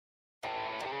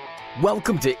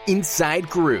Welcome to Inside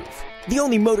Groove, the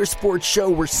only motorsports show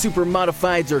where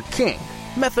supermodifieds are king,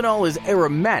 methanol is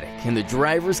aromatic, and the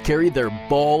drivers carry their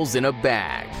balls in a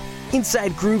bag.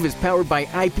 Inside Groove is powered by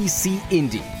IPC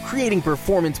Indy, creating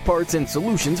performance parts and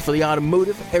solutions for the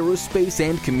automotive, aerospace,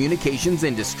 and communications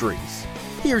industries.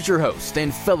 Here's your host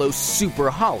and fellow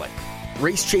superholic,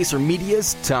 Race Chaser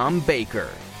Media's Tom Baker.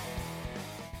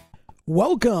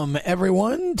 Welcome,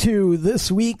 everyone, to this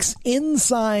week's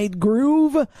Inside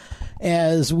Groove.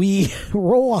 As we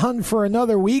roll on for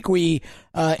another week, we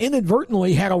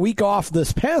inadvertently had a week off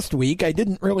this past week. I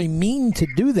didn't really mean to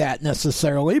do that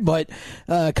necessarily, but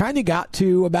kind of got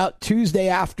to about Tuesday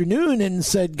afternoon and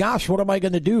said, gosh, what am I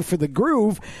going to do for the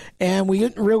Groove? And we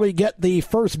didn't really get the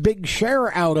first big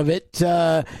share out of it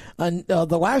on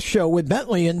the last show with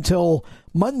Bentley until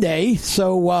Monday.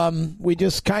 So we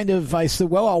just I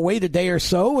said, well, I'll wait a day or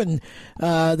so. And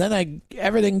then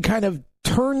everything kind of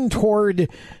turned toward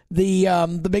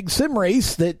the big sim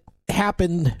race that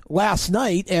happened last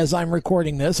night as I'm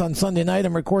recording this on Sunday night.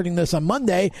 I'm recording this on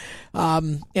Monday.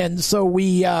 And so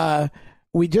we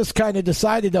just kind of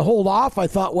decided to hold off. I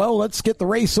thought, well, let's get the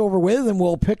race over with and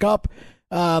we'll pick up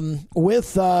with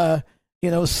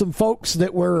some folks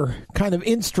that were kind of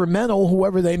instrumental,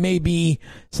 whoever they may be,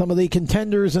 some of the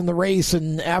contenders in the race.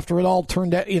 And after it all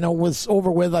turned out, was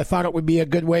over with, I thought it would be a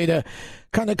good way to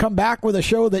kind of come back with a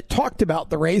show that talked about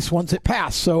the race once it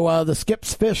passed. So the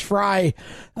Skips Fish Fry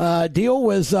deal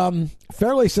was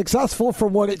fairly successful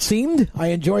from what it seemed. I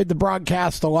enjoyed the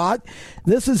broadcast a lot.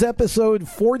 This is episode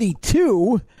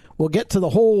 42. We'll get to the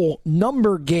whole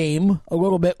number game a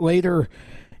little bit later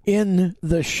in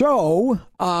the show.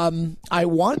 I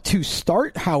want to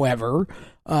start, however,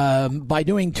 by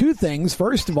doing two things.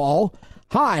 First of all,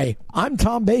 hi, I'm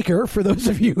Tom Baker, for those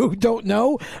of you who don't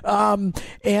know.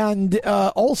 And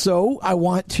also, I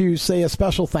want to say a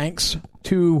special thanks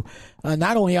to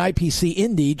not only IPC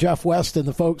Indy, Jeff West, and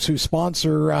the folks who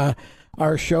sponsor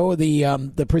our show,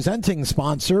 the presenting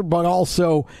sponsor, but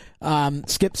also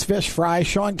Skips Fish Fry,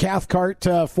 Sean Cathcart,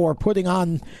 for putting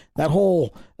on that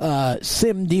whole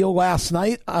sim deal last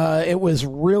night. It was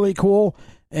really cool,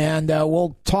 and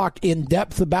we'll talk in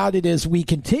depth about it as we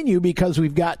continue, because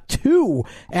we've got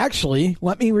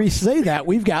let me re-say that,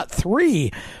 we've got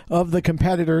three of the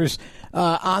competitors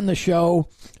on the show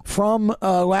from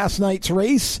last night's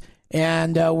race.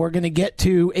 And we're going to get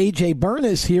to AJ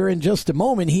Bernys here in just a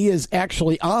moment. He is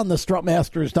actually on the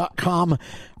strutmasters.com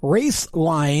race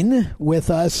line with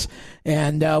us,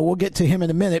 and we'll get to him in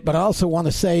a minute. But I also want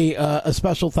to say a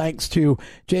special thanks to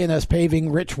J&S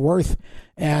Paving, Rich Worth,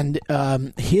 and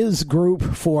his group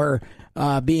for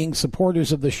being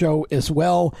supporters of the show as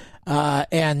well.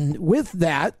 And with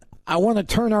that, I want to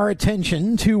turn our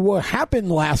attention to what happened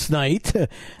last night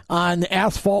on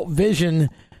Asphalt Vision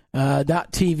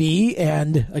 .tv,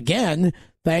 and again,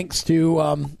 thanks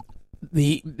to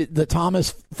the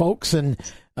Thomas folks and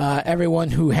everyone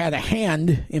who had a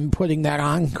hand in putting that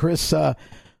on, Chris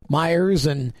Myers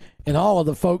and all of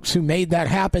the folks who made that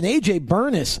happen. AJ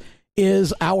Bernys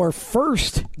is our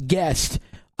first guest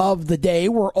of the day.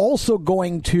 We're also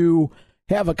going to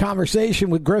have a conversation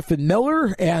with Griffin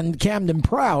Miller, and Camden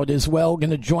Proud as well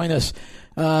going to join us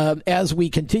as we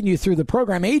continue through the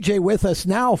program. AJ with us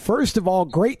now. First of all,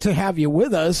 great to have you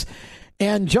with us.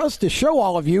 And just to show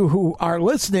all of you who are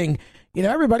listening,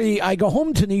 everybody, I go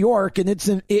home to New York, and it's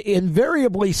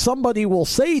invariably somebody will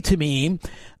say to me,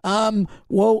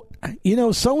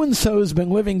 so-and-so's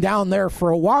been living down there for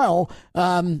a while.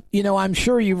 I'm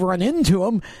sure you've run into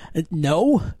him.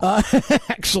 No,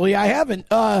 actually, I haven't.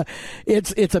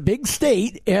 It's a big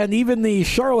state, and even the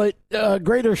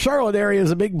greater Charlotte area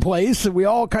is a big place, and we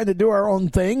all kind of do our own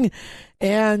thing.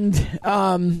 And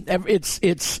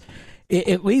it's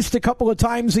at least a couple of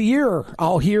times a year,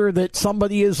 I'll hear that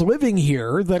somebody is living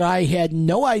here that I had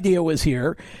no idea was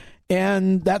here.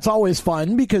 And that's always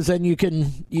fun, because then you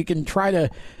can try to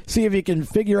see if you can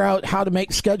figure out how to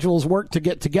make schedules work to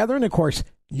get together. And, of course,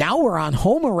 now we're on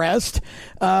home arrest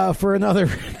for another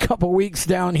couple weeks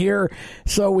down here,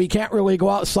 so we can't really go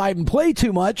outside and play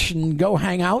too much and go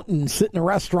hang out and sit in a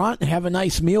restaurant and have a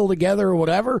nice meal together or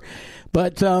whatever.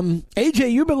 But,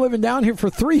 AJ, you've been living down here for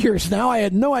 3 years now. I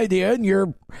had no idea, and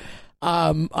you're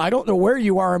I don't know where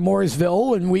you are in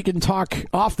Mooresville, and we can talk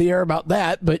off the air about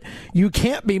that, but you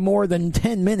can't be more than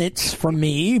 10 minutes from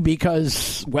me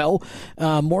because,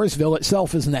 Mooresville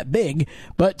itself isn't that big.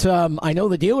 But I know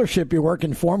the dealership you're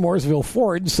working for, Mooresville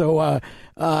Ford, so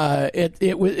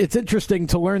it's interesting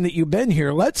to learn that you've been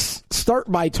here. Let's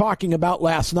start by talking about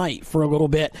last night for a little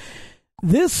bit.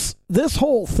 This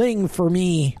whole thing for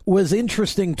me was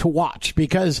interesting to watch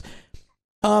because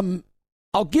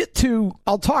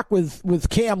I'll talk with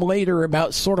Cam later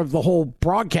about sort of the whole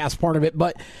broadcast part of it,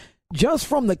 but just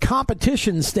from the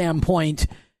competition standpoint,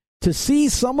 to see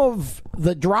some of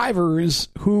the drivers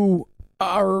who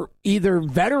are either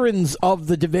veterans of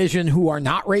the division who are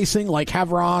not racing, like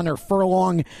Havron or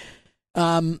Furlong,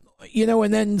 and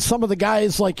then some of the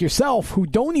guys like yourself who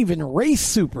don't even race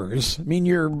supers. I mean,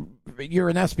 you're an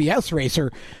SBS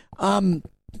racer, and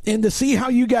to see how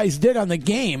you guys did on the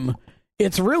game,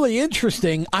 it's really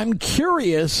interesting. I'm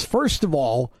curious, first of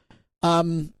all,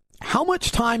 how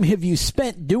much time have you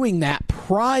spent doing that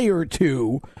prior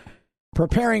to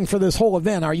preparing for this whole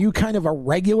event? Are you kind of a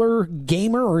regular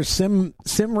gamer or sim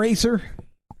racer?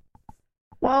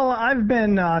 Well, I've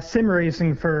been sim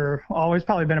racing for it's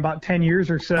probably been about 10 years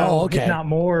or so, if not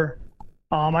more.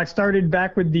 I started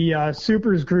back with the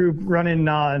Supers group running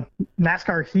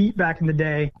NASCAR Heat back in the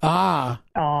day. I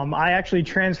actually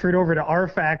transferred over to R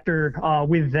Factor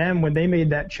with them when they made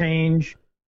that change.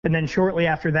 And then shortly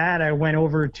after that, I went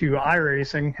over to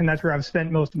iRacing, and that's where I've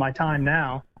spent most of my time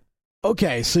now.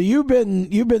 Okay, so you've been,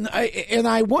 and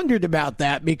I wondered about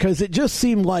that because it just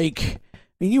seemed like,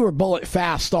 you were bullet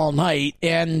fast all night,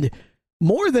 and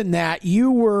more than that,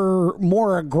 you were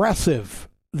more aggressive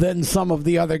than some of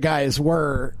the other guys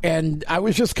were. And I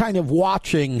was just kind of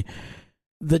watching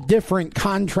the different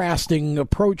contrasting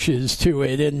approaches to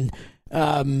it, and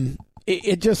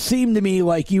it just seemed to me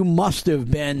like you must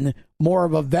have been more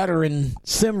of a veteran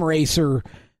sim racer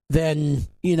than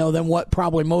what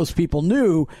probably most people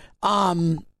knew.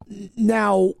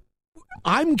 Now,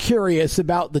 I'm curious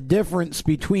about the difference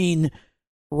between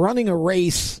running a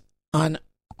race on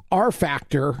R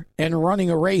Factor and running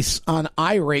a race on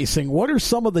iRacing. What are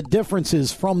some of the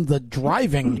differences from the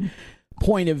driving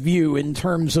point of view in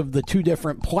terms of the two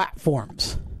different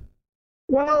platforms?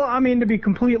 Well, I mean, to be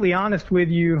completely honest with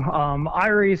you,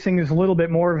 iRacing is a little bit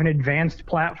more of an advanced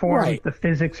platform. Right. The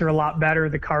physics are a lot better.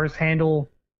 The cars handle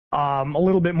a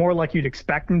little bit more like you'd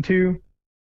expect them to.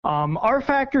 R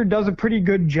Factor does a pretty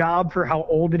good job for how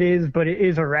old it is, but it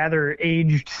is a rather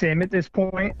aged sim at this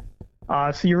point.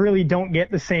 So you really don't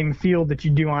get the same feel that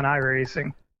you do on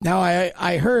iRacing. Now,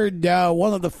 I heard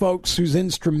one of the folks who's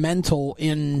instrumental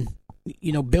in,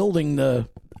 building the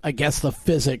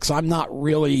physics. I'm not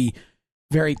really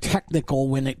very technical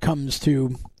when it comes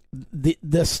to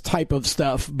this type of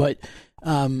stuff, but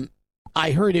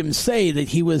I heard him say that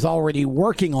he was already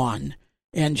working on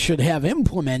and should have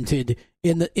implemented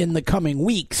in the coming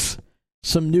weeks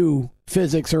some new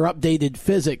physics or updated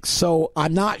physics. So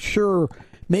I'm not sure.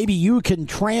 Maybe you can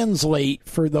translate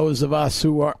for those of us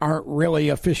who aren't really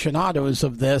aficionados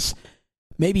of this.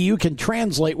 Maybe you can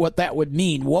translate what that would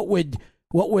mean. What would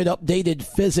updated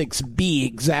physics be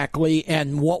exactly,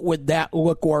 and what would that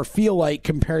look or feel like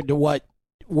compared to what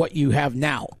you have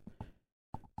now?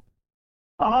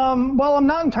 Well, I'm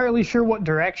not entirely sure what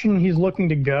direction he's looking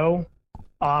to go.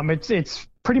 It's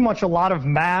pretty much a lot of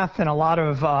math and a lot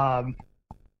of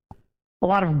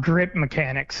grip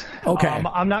mechanics. Okay.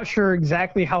 I'm not sure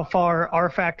exactly how far R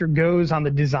Factor goes on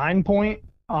the design point,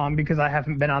 because I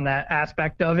haven't been on that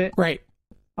aspect of it. Right.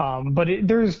 But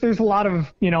there's a lot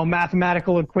of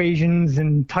mathematical equations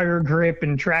and tire grip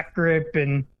and track grip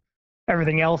and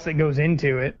everything else that goes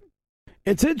into it.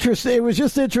 It's interesting. It was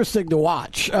just interesting to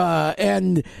watch,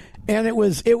 and it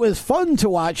was fun to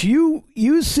watch.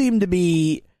 You seem to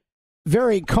be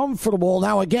very comfortable.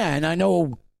 Now, again, I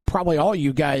know probably all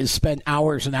you guys spent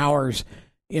hours and hours,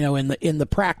 in the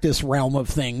practice realm of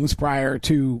things prior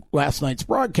to last night's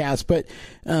broadcast, but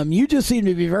you just seem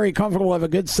to be very comfortable, have a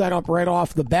good setup right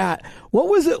off the bat. What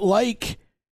was it like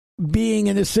being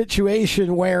in a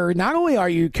situation where not only are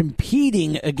you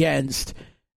competing against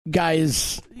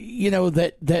guys,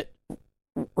 that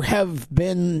have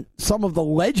been some of the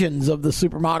legends of the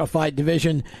Supermodified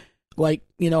division, like,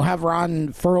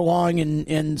 Havron, Furlong,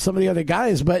 and some of the other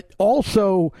guys, but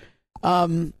also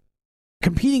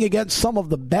competing against some of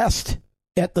the best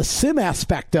at the sim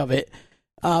aspect of it.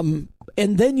 And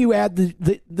then you add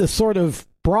the sort of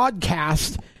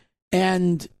broadcast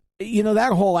and,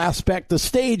 that whole aspect. The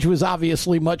stage was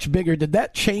obviously much bigger. Did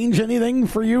that change anything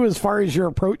for you as far as your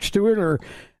approach to it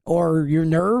or your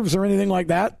nerves or anything like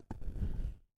that?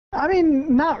 I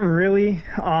mean, not really.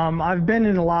 I've been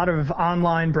in a lot of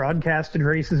online broadcasted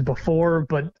races before,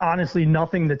 but honestly,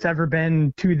 nothing that's ever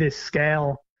been to this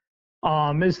scale.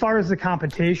 As far as the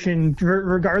competition,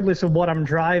 regardless of what I'm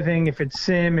driving, if it's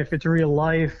sim, if it's real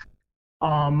life,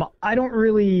 I don't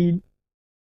really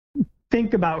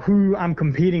think about who I'm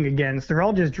competing against. They're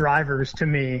all just drivers to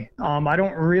me. I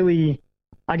don't really,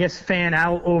 fan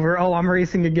out over, I'm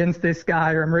racing against this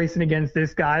guy or I'm racing against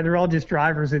this guy. They're all just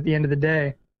drivers at the end of the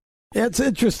day. It's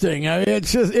interesting. I mean,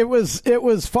 it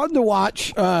was fun to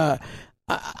watch.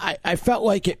 I felt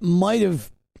like it might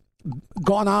have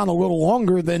gone on a little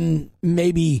longer than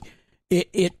maybe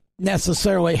it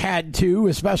necessarily had to,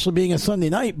 especially being a Sunday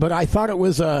night. But I thought it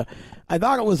was a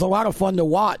lot of fun to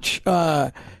watch.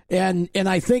 And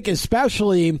I think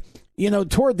especially,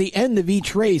 toward the end of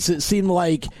each race, it seemed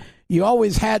like you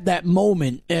always had that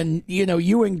moment. And,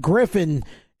 you and Griffin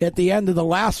at the end of the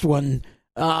last one,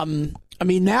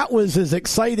 that was as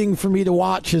exciting for me to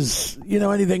watch as,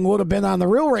 anything would have been on the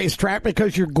real racetrack,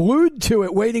 because you're glued to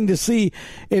it waiting to see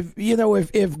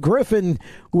if Griffin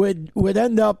would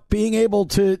end up being able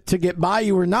to get by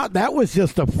you or not. That was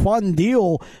just a fun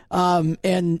deal.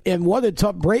 And what a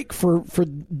tough break for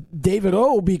David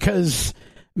O, because,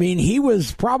 he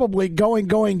was probably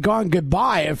gone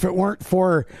goodbye if it weren't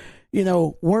for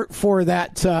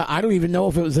that, I don't even know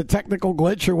if it was a technical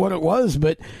glitch or what it was,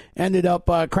 but ended up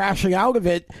crashing out of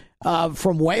it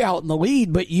from way out in the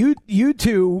lead. But you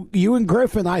and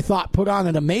Griffin, I thought, put on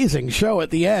an amazing show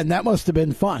at the end. That must have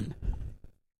been fun.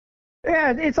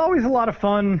 Yeah, it's always a lot of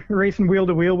fun racing wheel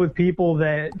to wheel with people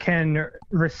that can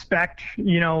respect,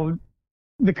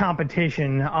 the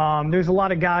competition. There's a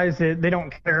lot of guys that they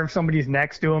don't care if somebody's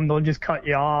next to them. They'll just cut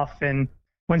you off. And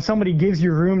when somebody gives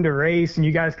you room to race and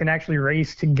you guys can actually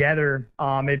race together,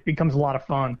 it becomes a lot of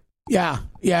fun. Yeah,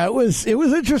 it was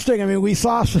interesting. We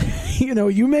saw,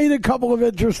 you made a couple of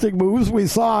interesting moves. We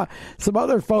saw some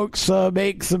other folks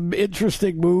make some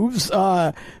interesting moves,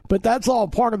 but that's all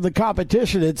part of the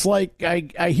competition. It's like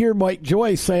I hear Mike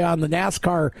Joyce say on the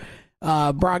NASCAR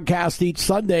broadcast each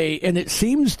Sunday, and it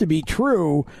seems to be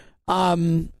true.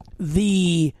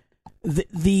 The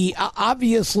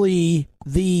obviously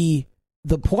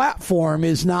the platform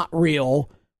is not real,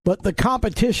 but the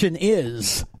competition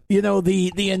is.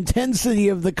 The intensity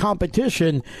of the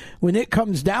competition, when it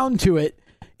comes down to it,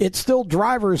 it's still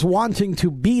drivers wanting to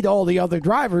beat all the other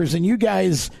drivers, and you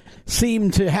guys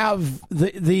seem to have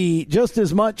the just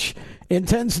as much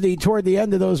intensity toward the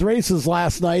end of those races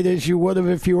last night as you would have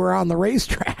if you were on the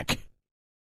racetrack.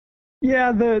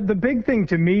 Yeah, the big thing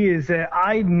to me is that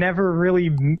I never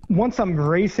really, once I'm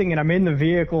racing and I'm in the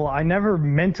vehicle, I never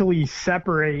mentally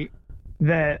separate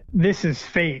that this is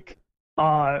fake.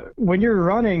 When you're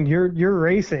running, you're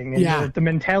racing, and the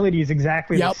mentality is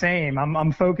exactly the same.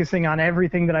 I'm focusing on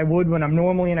everything that I would when I'm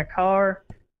normally in a car.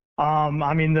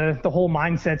 The whole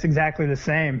mindset's exactly the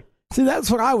same. See,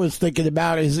 that's what I was thinking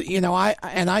about is,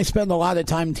 I spend a lot of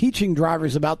time teaching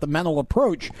drivers about the mental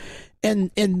approach.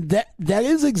 And that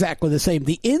is exactly the same.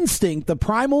 The instinct, the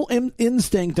primal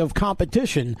instinct of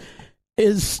competition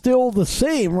is still the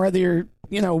same, whether you're,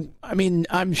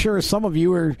 I'm sure some of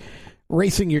you are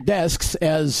racing your desks,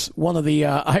 as one of the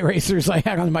iRacers I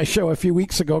had on my show a few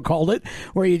weeks ago called it,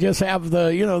 where you just have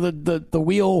the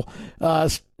wheel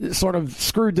sort of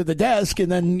screwed to the desk, and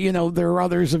then, there are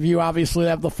others of you obviously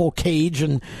that have the full cage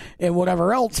and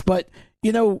whatever else. But,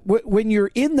 when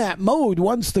you're in that mode,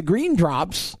 once the green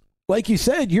drops, like you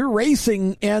said, you're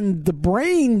racing, and the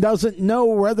brain doesn't know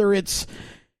whether it's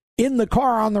in the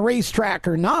car on the racetrack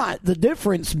or not. The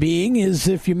difference being is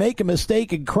if you make a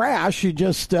mistake and crash, you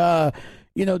just, do a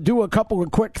couple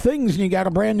of quick things and you got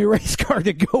a brand new race car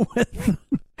to go with.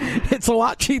 It's a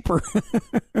lot cheaper.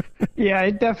 Yeah,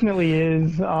 it definitely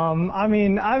is.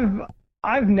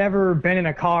 I've never been in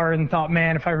a car and thought,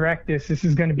 man, if I wreck this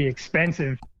is going to be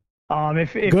expensive.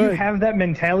 If you have that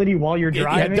mentality while you're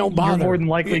driving, don't bother. You're more than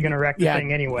likely going to wreck the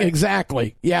thing anyway.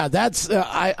 Exactly. Yeah, that's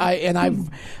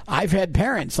I've had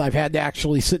parents I've had to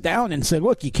actually sit down and said,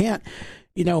 look, you can't.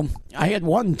 I had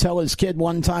one tell his kid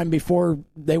one time before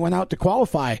they went out to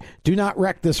qualify, do not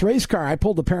wreck this race car. I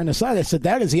pulled the parent aside. I said,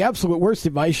 that is the absolute worst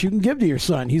advice you can give to your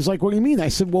son. He's like, what do you mean? I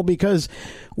said, well, because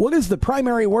what is the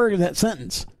primary word in that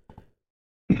sentence?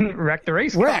 Wreck the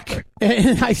race car. Wreck.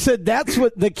 And I said, that's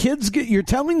what the kids get. You're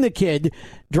telling the kid,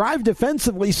 drive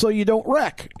defensively so you don't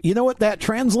wreck. You know what that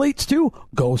translates to?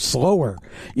 Go slower.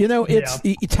 You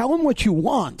tell them what you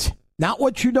want, not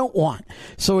what you don't want.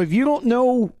 So if you don't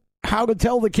know how to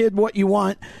tell the kid what you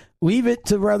want, leave it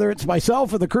to whether it's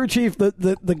myself or the crew chief,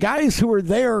 the guys who are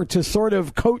there to sort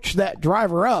of coach that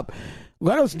driver up.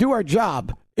 Let us do our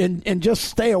job. And just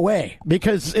stay away,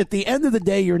 because at the end of the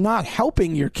day, you're not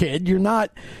helping your kid. You're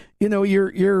not,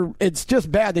 it's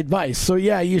just bad advice. So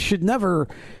yeah, you should never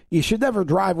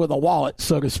drive with a wallet,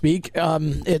 so to speak.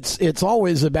 It's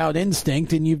always about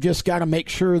instinct, and you've just got to make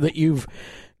sure that you've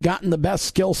gotten the best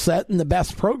skill set and the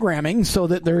best programming so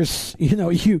that there's,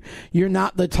 you're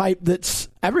not the type that's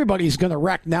everybody's going to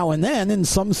wreck now and then. In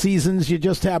some seasons, you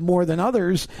just have more than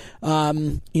others.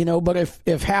 But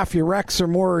if half your wrecks are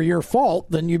more your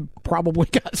fault, then you probably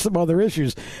got some other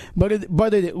issues. But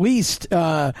at least,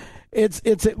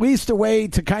 it's at least a way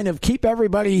to kind of keep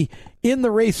everybody in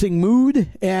the racing mood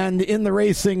and in the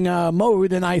racing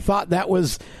mode. And I thought that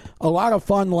was a lot of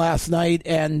fun last night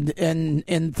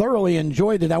and thoroughly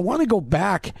enjoyed it. I want to go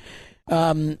back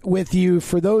with you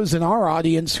for those in our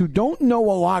audience who don't know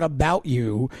a lot about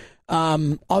you,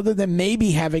 other than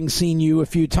maybe having seen you a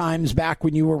few times back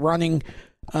when you were running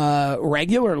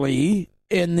regularly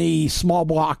in the small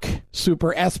block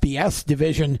Super SBS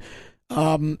division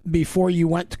before you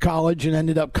went to college and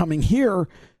ended up coming here.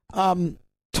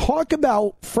 Talk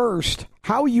about first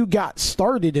how you got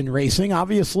started in racing.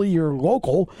 Obviously, you're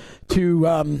local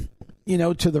to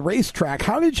the racetrack.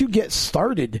 How did you get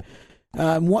started?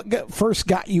 What first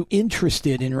got you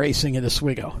interested in racing at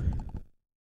Oswego?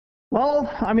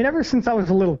 Well, I mean, ever since I was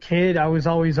a little kid, I was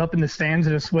always up in the stands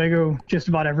at Oswego just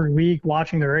about every week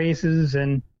watching the races.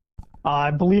 And I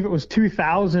believe it was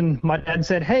 2000. My dad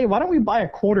said, "Hey, why don't we buy a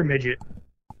quarter midget?"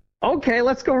 Okay,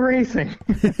 let's go racing.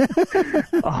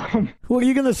 What are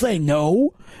you going to say?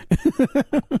 No?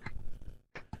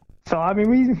 So, I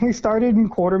mean, we started in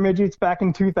quarter midgets back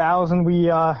in 2000. We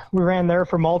ran there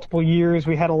for multiple years.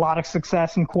 We had a lot of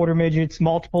success in quarter midgets,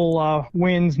 multiple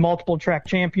wins, multiple track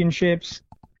championships.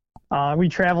 We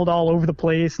traveled all over the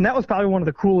place. And that was probably one of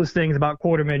the coolest things about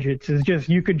quarter midgets is just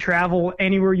you could travel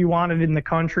anywhere you wanted in the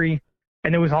country,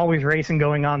 and there was always racing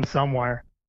going on somewhere.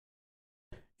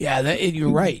 Yeah,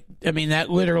 you're right. I mean, that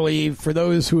literally, for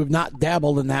those who have not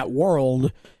dabbled in that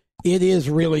world, it is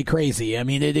really crazy. I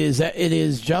mean, it is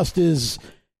just as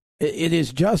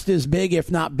big,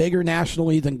 if not bigger,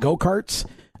 nationally than go-karts.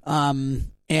 And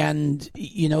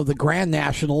the Grand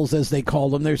Nationals, as they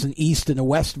call them, there's an East and a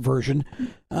West version.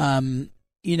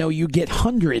 You get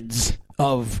hundreds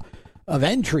of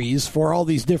entries for all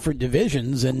these different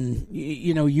divisions, and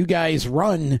you guys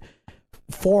run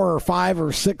 4 or 5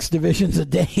 or 6 divisions a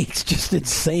day. It's just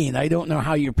insane. I don't know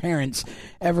how your parents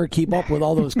ever keep up with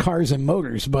all those cars and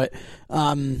motors, but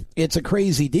it's a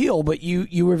crazy deal. But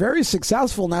you were very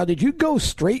successful. Now, did you go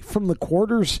straight from the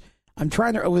quarters? I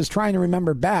was trying to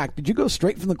remember back. Did you go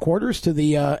straight from the quarters to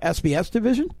the SBS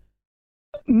division?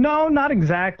 No, not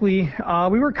exactly.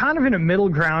 We were kind of in a middle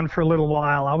ground for a little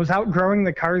while. I was outgrowing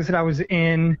the cars that I was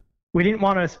in. We didn't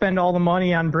want to spend all the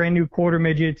money on brand new quarter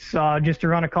midgets just to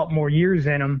run a couple more years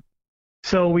in them.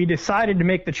 So we decided to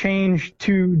make the change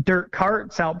to dirt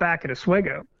carts out back at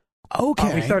Oswego.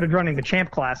 Okay. We started running the champ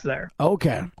class there.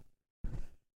 Okay.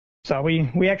 So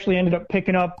we actually ended up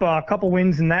picking up a couple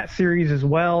wins in that series as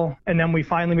well. And then we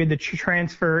finally made the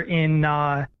transfer in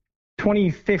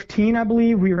 2015, I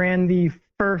believe. We ran the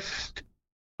first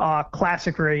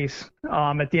classic race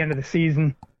at the end of the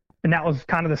season. And that was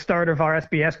kind of the start of our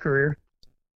SBS career.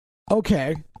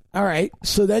 Okay. All right.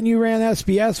 So then you ran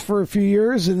SBS for a few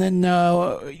years, and then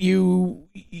you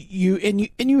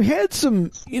had some,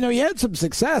 you had some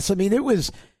success. I mean,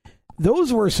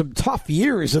 those were some tough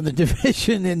years in the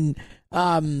division, and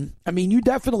I mean, you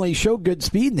definitely showed good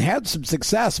speed and had some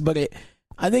success. But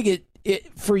I think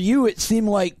it for you, it seemed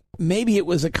like maybe it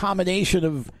was a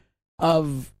combination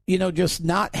of just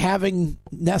not having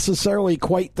necessarily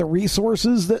quite the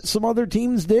resources that some other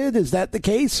teams did. Is that the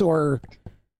case, or?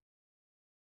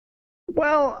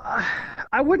 Well,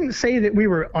 I wouldn't say that we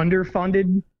were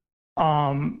underfunded.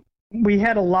 We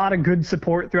had a lot of good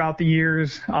support throughout the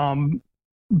years.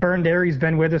 Bernys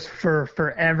been with us for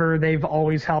forever. They've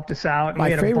always helped us out. And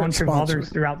we had a bunch of others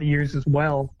throughout the years as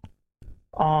well.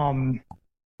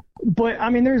 But, I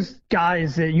mean, there's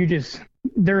guys that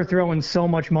they're throwing so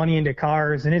much money into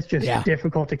cars, and it's just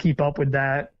difficult to keep up with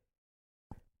that.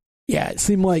 Yeah, it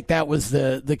seemed like that was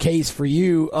the case for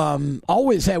you.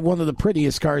 Always had one of the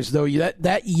prettiest cars, though.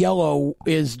 That yellow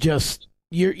is just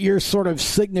your sort of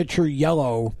signature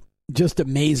yellow, just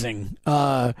amazing.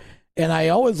 And I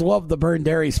always loved the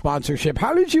Bernys sponsorship.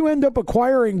 How did you end up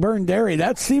acquiring Bernys?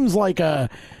 That seems like a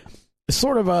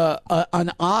sort of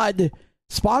an odd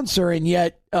sponsor, and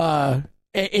yet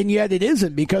it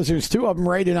isn't, because there's 2 of them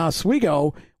right in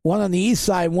Oswego, one on the east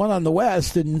side, one on the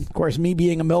west, and of course, me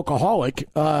being a milkaholic,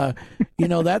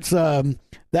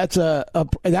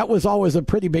 that was always a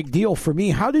pretty big deal for me.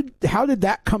 How did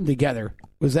that come together?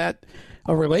 Was that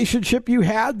a relationship you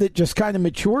had that just kind of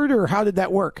matured, or how did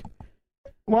that work?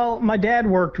 Well, my dad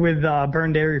worked with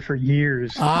Bernys for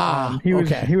years. He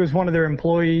was one of their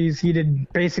employees. He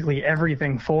did basically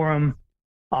everything for them.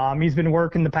 He's been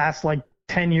working the past 10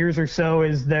 10 years or so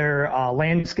as their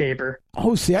landscaper.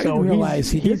 Oh, see, I didn't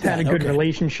realize he's had a good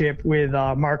relationship with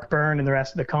Mark Byrne and the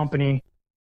rest of the company.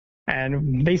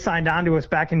 And they signed on to us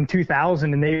back in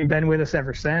 2000, and they've been with us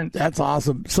ever since. That's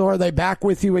awesome. So are they back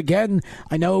with you again?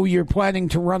 I know you're planning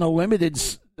to run a limited,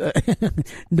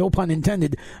 no pun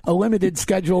intended, a limited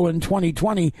schedule in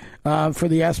 2020 for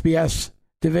the SBS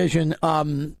division.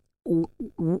 Are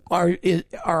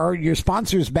your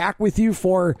sponsors back with you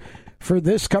for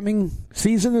this coming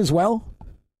season as well?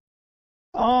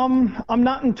 I'm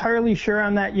not entirely sure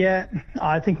on that yet.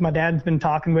 I think my dad's been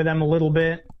talking with them a little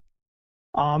bit.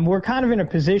 We're kind of in a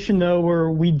position, though, where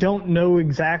we don't know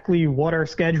exactly what our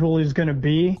schedule is going to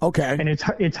be. Okay. And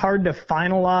it's hard to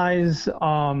finalize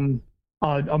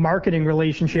a marketing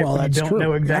relationship when you don't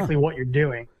know exactly what you're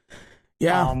doing.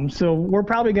 Yeah. So we're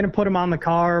probably going to put them on the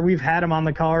car. We've had them on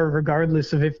the car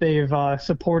regardless of if they've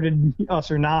supported us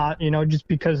or not, just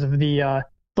because of the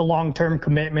long-term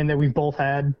commitment that we've both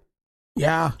had.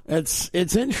 Yeah,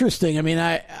 it's interesting. I mean,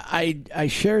 I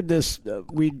shared this.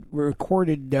 We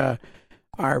recorded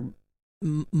our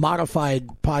modified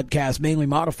podcast, mainly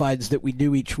modifieds, that we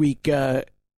do each week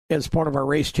as part of our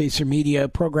Race Chaser Media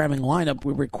programming lineup.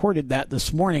 We recorded that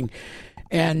this morning,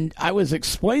 and I was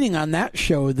explaining on that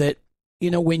show that,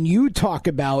 when you talk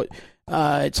about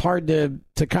it's hard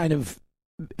to kind of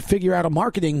figure out a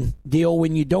marketing deal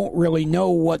when you don't really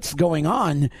know what's going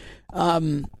on.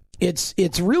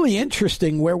 It's really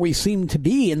interesting where we seem to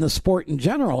be in the sport in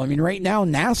general. I mean, right now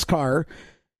NASCAR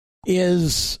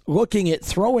is looking at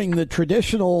throwing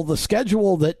the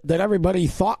schedule that everybody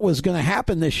thought was going to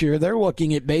happen this year. They're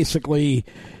looking at basically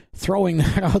throwing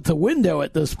that out the window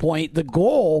at this point. The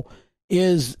goal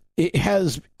is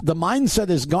the mindset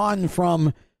has gone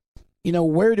from,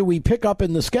 where do we pick up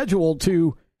in the schedule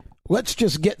to let's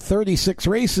just get 36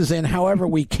 races in however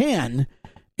we can.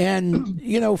 And,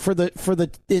 for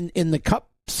the in the Cup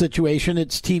situation,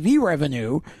 it's TV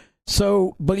revenue.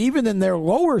 So, but even in their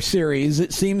lower series,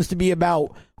 it seems to be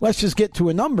about, let's just get to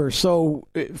a number. So,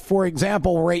 for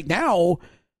example, right now,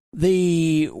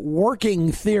 the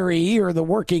working theory or the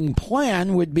working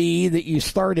plan would be that you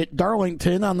start at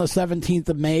Darlington on the 17th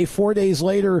of May. 4 days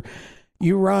later,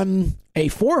 you run a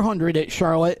 400 at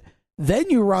Charlotte.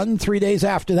 Then you run 3 days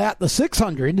after that, the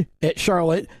 600 at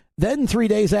Charlotte. Then 3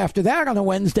 days after that, on a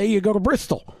Wednesday, you go to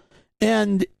Bristol.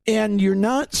 And you're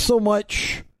not so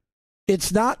much...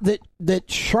 It's not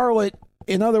that Charlotte,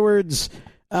 in other words,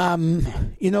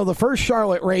 the first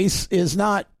Charlotte race is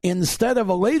not, instead of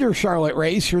a later Charlotte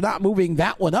race, you're not moving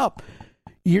that one up.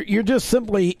 You're just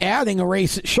simply adding a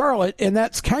race at Charlotte, and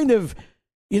that's kind of,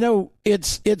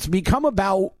 it's become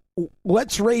about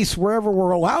let's race wherever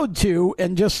we're allowed to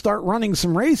and just start running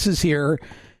some races here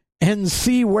and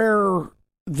see where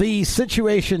the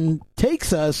situation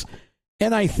takes us.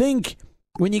 And I think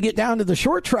when you get down to the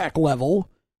short track level,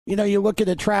 you look at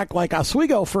a track like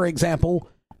Oswego, for example,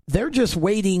 they're just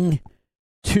waiting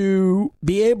to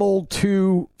be able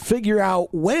to figure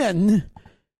out when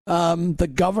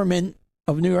the government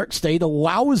of New York State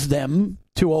allows them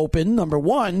to open, number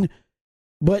one.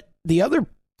 But the other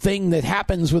thing that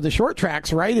happens with the short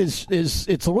tracks, right, is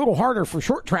it's a little harder for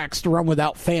short tracks to run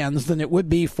without fans than it would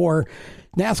be for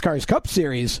NASCAR's Cup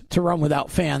Series to run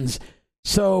without fans.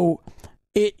 So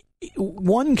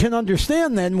one can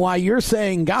understand then why you're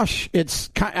saying, gosh,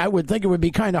 I would think it would be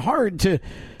kind of hard to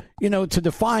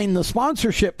define the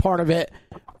sponsorship part of it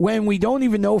when we don't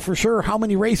even know for sure how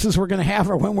many races we're going to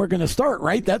have or when we're going to start,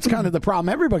 right? That's kind of the problem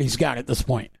everybody's got at this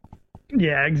point.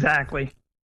 Yeah, exactly.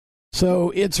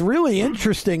 So it's really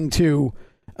interesting to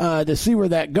see where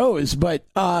that goes. But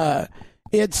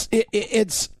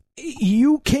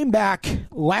you came back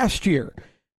last year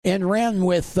and ran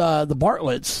with the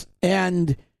Bartletts,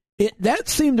 and that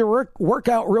seemed to work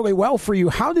out really well for you.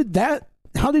 How did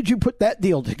you put that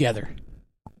deal together?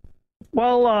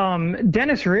 Well,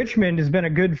 Dennis Richmond has been a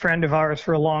good friend of ours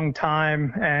for a long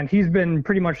time, and he's been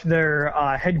pretty much their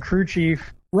head crew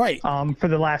chief, right, for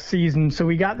the last season. So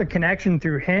we got the connection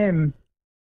through him.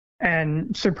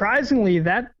 And surprisingly,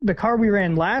 the car we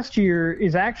ran last year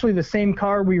is actually the same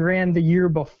car we ran the year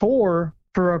before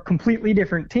for a completely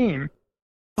different team.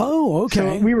 Oh, okay.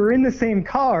 So we were in the same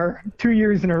car 2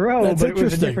 years in a row, but it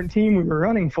was a different team we were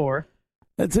running for.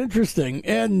 That's interesting.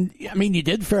 And, I mean, you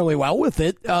did fairly well with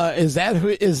it. Is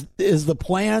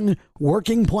the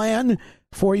working plan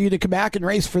for you to come back and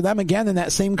race for them again in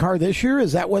that same car this year?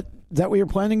 Is that what you're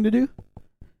planning to do?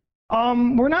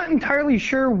 We're not entirely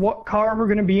sure what car we're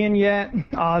going to be in yet.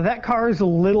 That car is a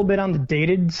little bit on the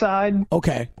dated side.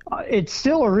 Okay. It's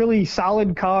still a really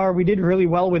solid car. We did really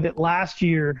well with it last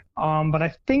year. But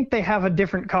I think they have a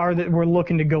different car that we're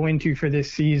looking to go into for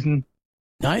this season.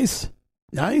 Nice.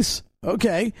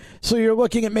 Okay. So you're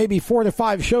looking at maybe 4 to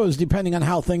 5 shows, depending on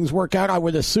how things work out. I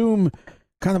would assume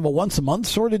kind of a once a month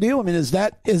sort of deal. I mean, is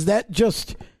that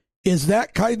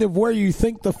kind of where you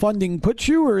think the funding puts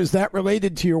you, or is that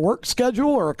related to your work schedule,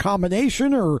 or a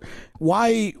combination, or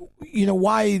why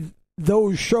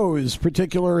those shows,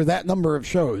 particular that number of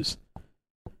shows?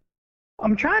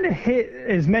 I'm trying to hit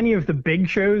as many of the big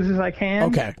shows as I can.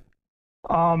 Okay.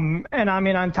 And I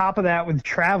mean, on top of that, with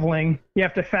traveling, you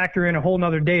have to factor in a whole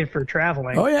nother day for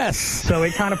traveling. Oh, yes. So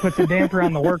it kind of puts a damper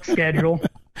on the work schedule.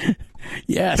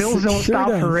 Yes. Bills don't stop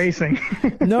for racing.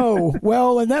 No.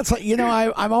 Well, and that's,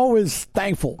 I'm always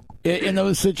thankful in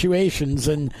those situations.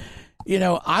 And,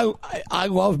 I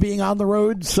love being on the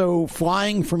road. So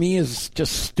flying for me is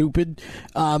just stupid.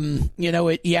 For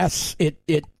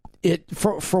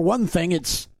one thing,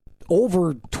 it's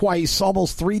over twice,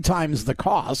 almost 3 times the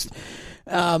cost.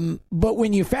 But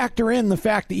when you factor in the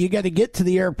fact that you got to get to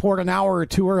the airport an hour or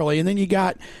 2 early, and then you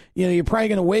got, you're probably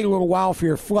going to wait a little while for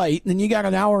your flight, and then you got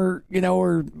an hour,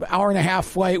 or hour and a half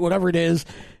flight, whatever it is,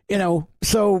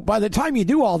 so by the time you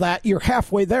do all that, you're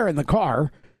halfway there in the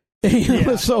car.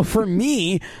 So for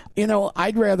me,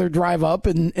 I'd rather drive up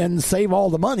and save all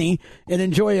the money and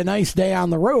enjoy a nice day on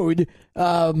the road.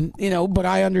 But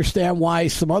I understand why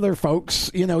some other folks,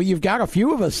 you've got a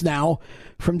few of us now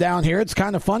from down here. It's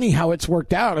kind of funny how it's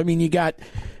worked out. I mean, you got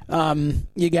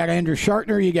Andrew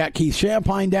Shartner, you got Keith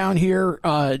Champagne down here.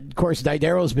 Of course,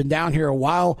 Didero's been down here a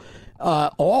while.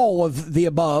 All of the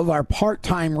above are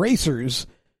part-time racers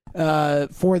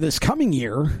for this coming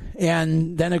year.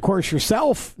 And then, of course,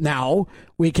 yourself now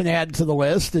we can add to the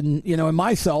list, and, and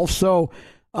myself. So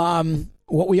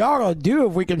what we ought to do,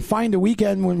 if we can find a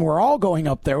weekend when we're all going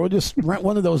up there, we'll just rent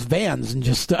one of those vans and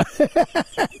just...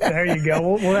 There you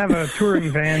go. We'll have a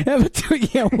touring van. Bring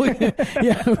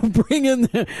in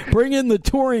the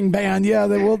touring band. Yeah,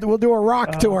 we'll do a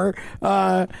rock tour.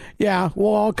 We'll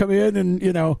all come in, and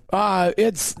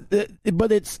it's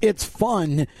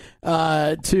fun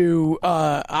I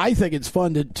think it's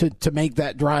fun to make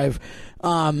that drive.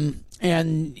 But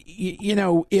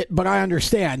I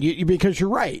understand because you're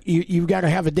right. You've got to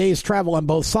have a day's travel on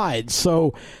both sides.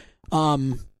 So,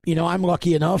 I'm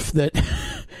lucky enough that,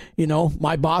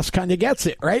 my boss kind of gets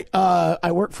it, right?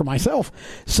 I work for myself,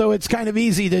 so it's kind of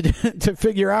easy to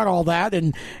figure out all that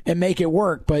and make it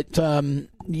work. But,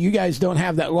 you guys don't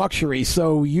have that luxury.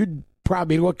 So you'd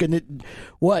probably looking at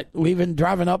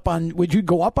driving up on, would you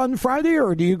go up on Friday,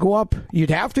 or do you go up?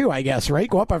 You'd have to, I guess, right?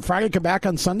 Go up on Friday, come back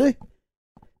on Sunday.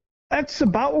 That's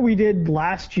about what we did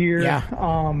last year.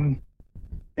 Yeah.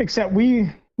 Except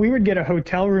we would get a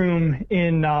hotel room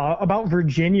in about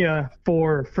Virginia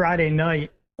for Friday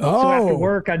night. Oh. So after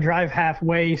work, I'd drive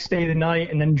halfway, stay the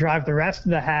night, and then drive the rest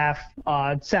of the half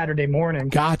Saturday morning.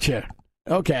 Gotcha.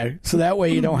 Okay. So that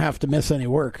way you don't have to miss any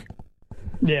work.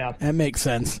 Yeah. That makes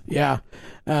sense. Yeah.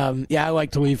 I like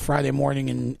to leave Friday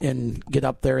morning and get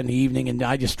up there in the evening, and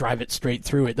I just drive it straight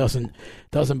through. It doesn't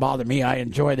bother me. I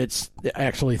enjoy it. It's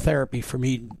actually therapy for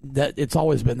me. That it's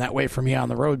always been that way for me on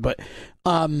the road. But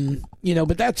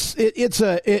but that's it.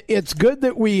 It's good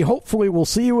that we hopefully will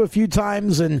see you a few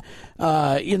times, and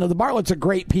the Bartletts are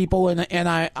great people,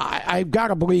 and I've got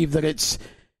to believe that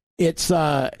it's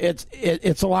a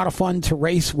lot of fun to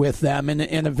race with them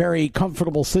in a very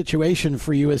comfortable situation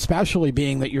for you, especially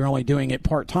being that you're only doing it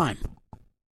part-time.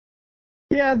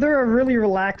 Yeah, they're a really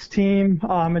relaxed team.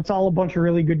 It's all a bunch of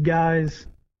really good guys.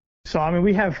 So, I mean,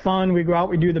 we have fun. We go out,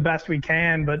 we do the best we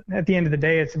can, but at the end of the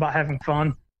day, it's about having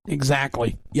fun.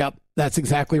 Exactly. Yep, that's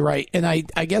exactly right. And I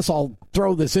guess I'll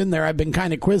throw this in there. I've been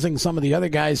kind of quizzing some of the other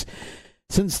guys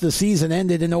since the season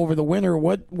ended and over the winter.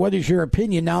 What is your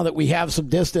opinion now that we have some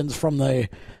distance from the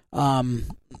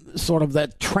sort of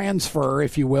that transfer,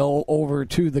 if you will, over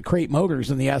to the crate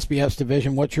motors in the SBS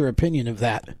division? What's your opinion of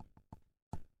that?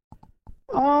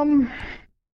 Well,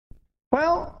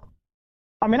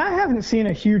 I mean, I haven't seen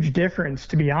a huge difference,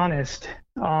 to be honest.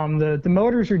 The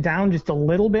motors are down just a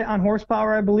little bit on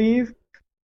horsepower, I believe.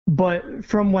 But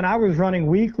from when I was running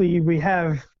weekly, we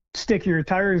have stickier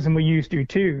tires than we used to,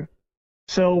 too.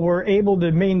 So we're able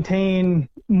to maintain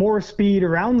more speed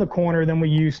around the corner than we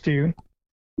used to,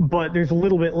 but there's a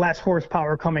little bit less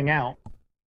horsepower coming out.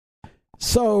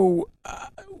 So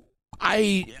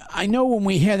I know when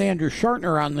we had Andrew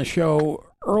Shartner on the show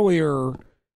earlier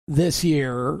this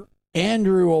year,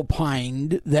 Andrew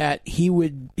opined that he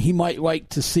might like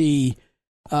to see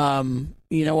a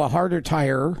harder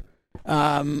tire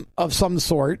of some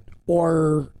sort,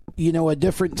 or a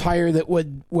different tire that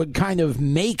would kind of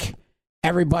make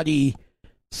everybody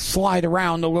slide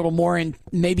around a little more and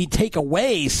maybe take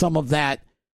away some of that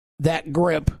that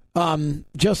grip,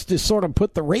 just to sort of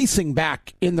put the racing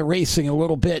back in the racing a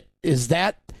little bit.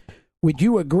 Would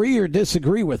you agree or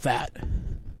disagree with that?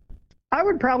 I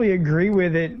would probably agree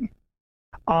with it.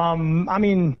 I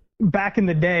mean, back in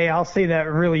the day, I'll say that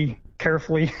really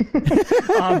carefully.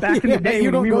 Back in the day, you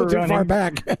when don't we go were too running, far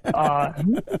back.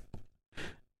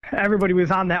 Everybody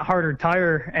was on that harder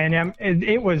tire, and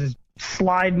it was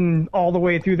sliding all the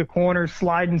way through the corners,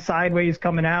 sliding sideways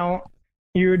coming out.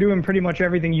 You were doing pretty much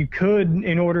everything you could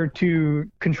in order to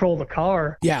control the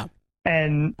car. Yeah.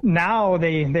 And now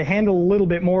they handle a little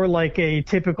bit more like a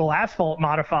typical asphalt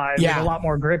modified with a lot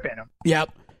more grip in them.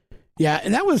 Yep. Yeah,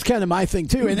 and that was kind of my thing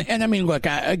too. And I mean, look,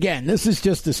 again, this is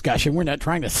just discussion. We're not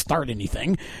trying to start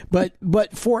anything. But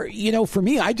for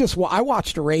me, I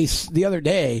watched a race the other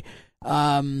day.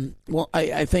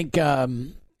 I think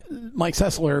Mike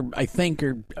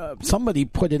Sessler, or somebody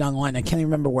put it online. I can't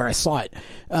remember where I saw it.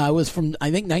 It was from,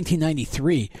 I think,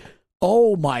 1993.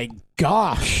 Oh, my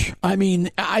gosh. I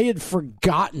mean, I had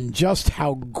forgotten just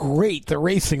how great the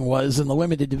racing was in the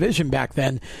limited division back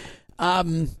then.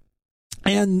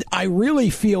 And I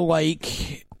really feel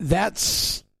like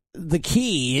that's the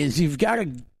key, is you've got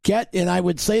to get, and I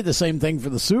would say the same thing for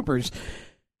the supers,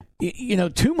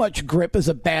 too much grip is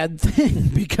a bad thing,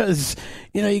 because,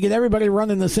 you get everybody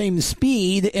running the same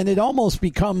speed and it almost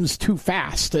becomes too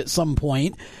fast at some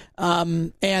point.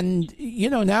 And,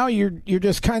 now you're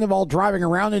just kind of all driving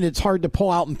around and it's hard to pull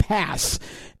out and pass.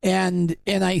 And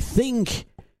I think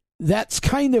that's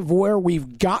kind of where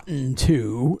we've gotten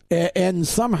to. And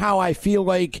somehow I feel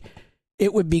like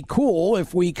it would be cool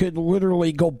if we could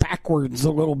literally go backwards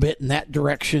a little bit in that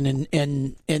direction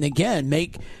and again,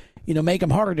 make them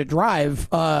harder to drive.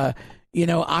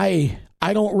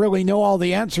 I don't really know all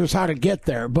the answers how to get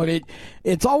there, but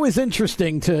it's always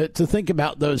interesting to think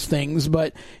about those things.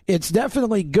 But it's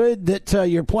definitely good that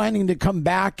you're planning to come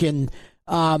back. And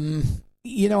I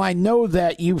know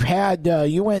that you've had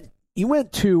you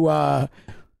went to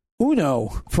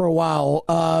Uno for a while.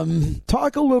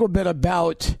 Talk a little bit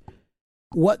about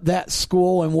what that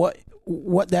school and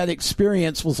what that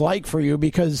experience was like for you,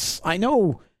 because I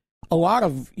know a lot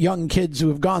of young kids who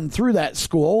have gone through that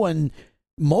school, and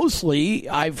mostly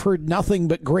I've heard nothing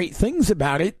but great things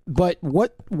about it. But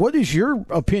what is your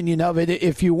opinion of it,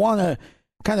 if you want to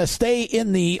kind of stay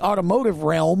in the automotive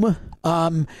realm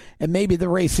and maybe the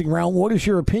racing realm? What is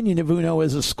your opinion of Uno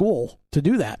as a school to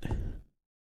do that?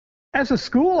 As a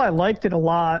school, I liked it a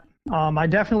lot. I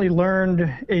definitely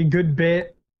learned a good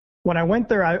bit. When I went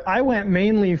there, I went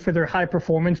mainly for their high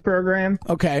performance program.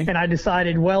 Okay. And I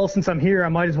decided, well, since I'm here, I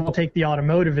might as well take the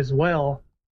automotive as well.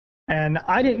 And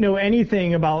I didn't know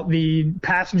anything about the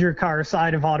passenger car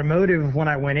side of automotive when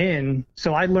I went in.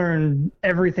 So I learned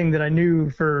everything that I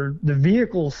knew for the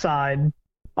vehicle side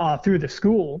through the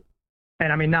school.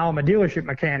 And I mean, now I'm a dealership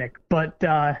mechanic. But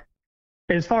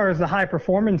as far as the high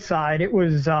performance side, it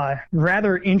was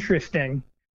rather interesting.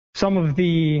 Some of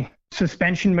the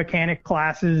suspension mechanic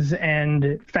classes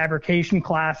and fabrication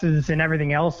classes and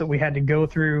everything else that we had to go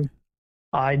through,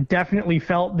 I definitely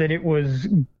felt that it was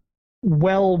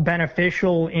well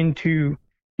beneficial into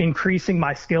increasing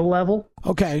my skill level.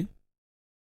 Okay.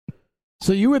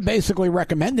 So you would basically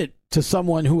recommend it to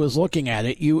someone who was looking at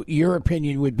it. Your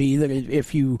opinion would be that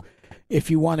if you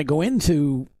want to go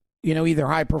into, either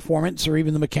high performance or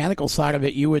even the mechanical side of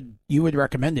it, you would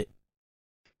recommend it.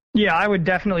 Yeah, I would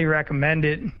definitely recommend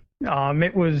it.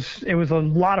 It was a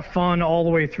lot of fun all the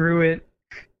way through it.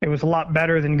 It was a lot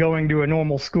better than going to a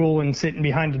normal school and sitting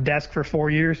behind a desk for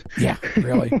 4 years. Yeah,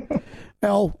 really.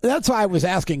 Well, that's why I was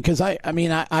asking, because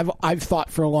I've thought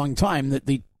for a long time that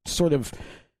the sort of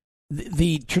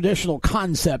the traditional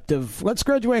concept of let's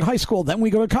graduate high school, then we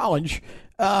go to college,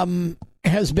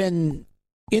 has been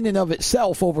in and of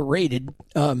itself overrated.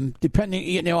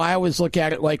 Depending, I always look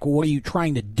at it like, what are you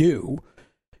trying to do?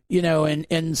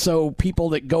 And so people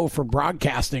that go for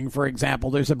broadcasting, for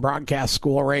example, there's a broadcast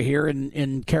school right here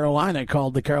in Carolina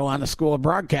called the Carolina School of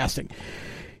Broadcasting.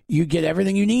 You get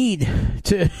everything you need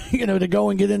to, to go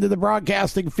and get into the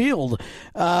broadcasting field.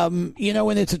 And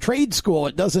it's a trade school.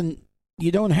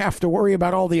 You don't have to worry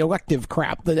about all the elective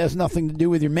crap that has nothing to do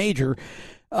with your major.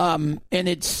 And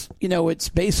it's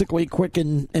basically quick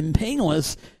and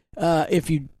painless if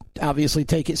you obviously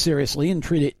take it seriously and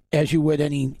treat it as you would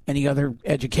any other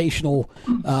educational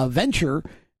venture.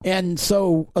 And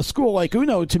so a school like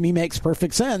Uno to me makes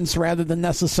perfect sense, rather than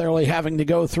necessarily having to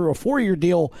go through a 4-year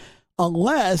deal,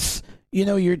 unless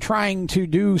you're trying to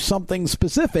do something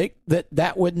specific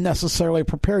that wouldn't necessarily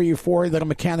prepare you for, that a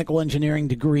mechanical engineering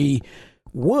degree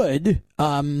would.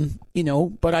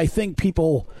 But I think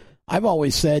people I've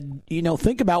always said,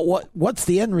 think about what's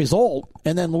the end result,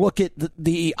 and then look at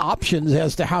the options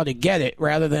as to how to get it,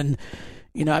 rather than,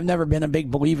 I've never been a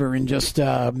big believer in just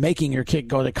making your kid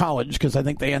go to college, because I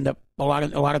think they end up a lot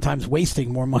of times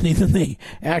wasting more money than they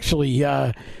actually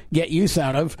get use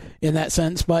out of in that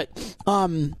sense. But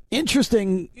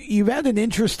interesting, you've had an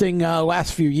interesting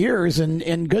last few years,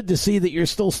 and good to see that you're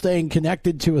still staying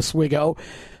connected to Oswego.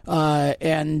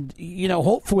 And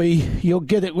hopefully you'll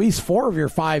get at least 4 of your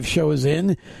 5 shows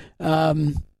in.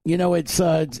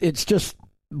 It's just,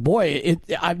 boy,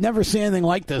 I've never seen anything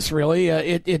like this, really.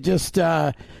 It just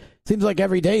seems like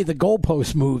every day the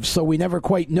goalpost moves, so we never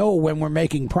quite know when we're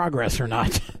making progress or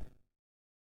not.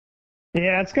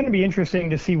 Yeah, it's going to be interesting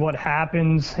to see what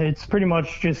happens. It's pretty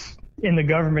much just in the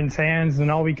government's hands, and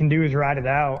all we can do is ride it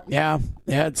out. Yeah,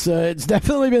 it's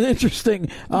definitely been interesting.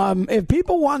 If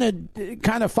people want to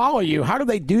kind of follow you, how do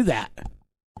they do that?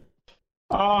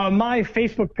 My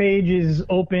Facebook page is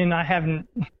open. I haven't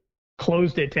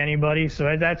closed it to anybody,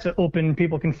 so that's open.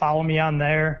 People can follow me on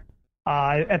there.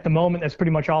 At the moment, that's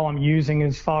pretty much all I'm using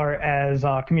as far as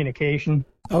communication.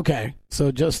 Okay,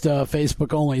 so just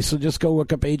Facebook only. So just go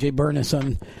look up AJ Bernys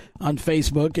on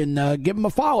Facebook and give him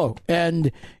a follow.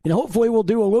 And hopefully we'll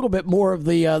do a little bit more of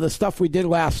the stuff we did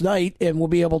last night, and we'll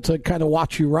be able to kind of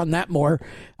watch you run that more.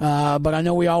 But I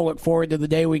know we all look forward to the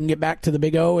day we can get back to the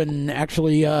Big O and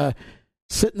actually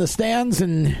sit in the stands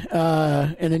and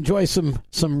enjoy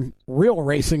some real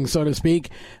racing, so to speak,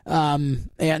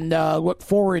 and look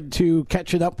forward to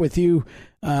catching up with you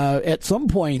at some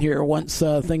point here once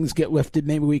things get lifted.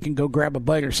 Maybe we can go grab a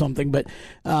bite or something. But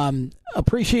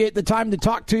appreciate the time to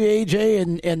talk to you,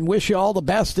 AJ, and wish you all the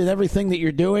best in everything that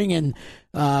you're doing. And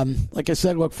like I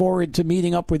said, look forward to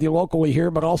meeting up with you locally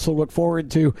here, but also look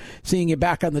forward to seeing you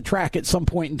back on the track at some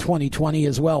point in 2020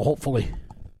 as well, hopefully.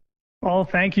 Well,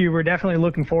 thank you. We're definitely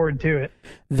looking forward to it.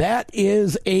 That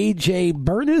is AJ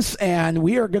Bernys, and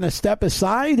we are going to step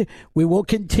aside. We will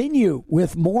continue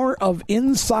with more of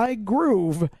Inside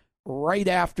Groove right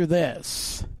after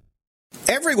this.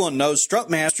 Everyone knows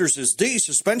Strutmasters is the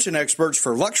suspension experts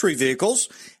for luxury vehicles,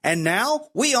 and now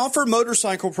we offer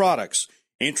motorcycle products.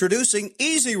 Introducing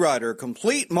Easy Rider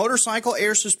Complete Motorcycle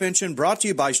Air Suspension, brought to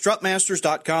you by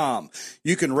Strutmasters.com.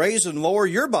 You can raise and lower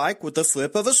your bike with the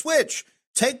flip of a switch.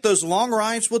 Take those long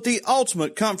rides with the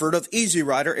ultimate comfort of Easy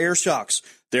Rider air shocks.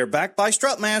 They're backed by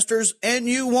Strutmasters, and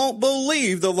you won't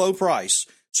believe the low price.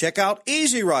 Check out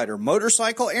Easy Rider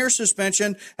Motorcycle Air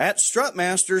Suspension at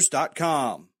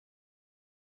Strutmasters.com.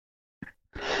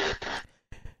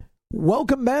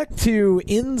 Welcome back to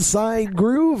Inside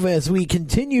Groove as we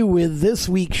continue with this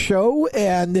week's show.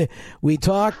 And we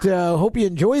talked, hope you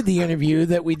enjoyed the interview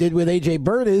that we did with AJ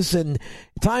Bernys. And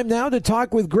time now to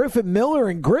talk with Griffin Miller.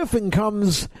 And Griffin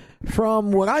comes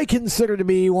from what I consider to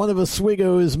be one of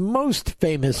Oswego's most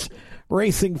famous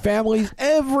racing families.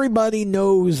 Everybody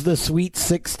knows the Sweet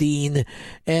 16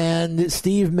 and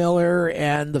Steve Miller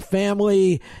and the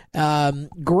family.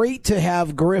 Great to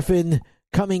have Griffin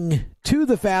coming to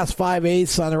the Fast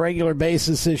 5/8 on a regular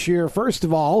basis this year. First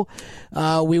of all,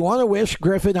 we want to wish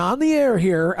Griffin on the air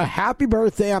here a happy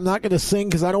birthday. I'm not going to sing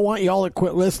because I don't want you all to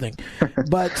quit listening.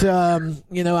 But,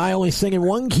 I only sing in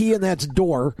one key, and that's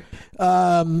door.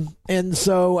 And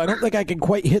so I don't think I can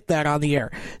quite hit that on the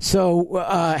air. So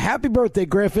happy birthday,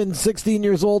 Griffin, 16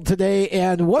 years old today.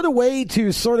 And what a way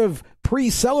to sort of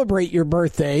pre-celebrate your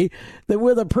birthday that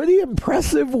with a pretty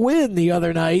impressive win the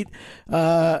other night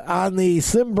on the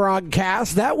Sim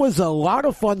broadcast. That was a lot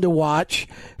of fun to watch.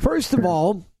 First of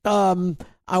all,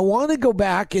 I want to go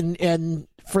back and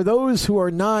for those who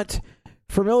are not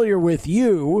familiar with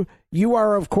you, you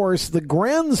are, of course, the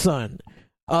grandson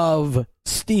of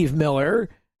Steve Miller,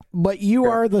 but you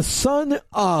are the son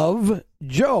of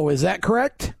Joe. Is that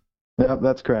correct? Yep,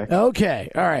 that's correct. Okay,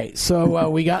 all right. So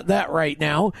we got that right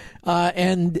now.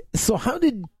 And so how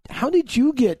did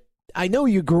you get? I know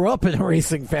you grew up in a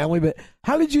racing family, but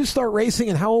how did you start racing,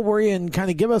 and how old were you? And kind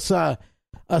of give us a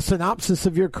synopsis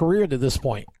of your career to this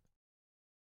point.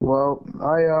 Well,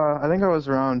 I think I was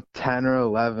around 10 or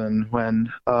 11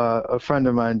 when a friend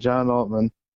of mine, John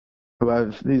Altman,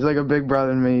 he's like a big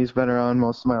brother to me. He's been around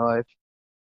most of my life.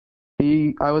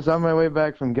 I was on my way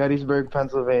back from Gettysburg,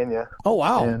 Pennsylvania. Oh,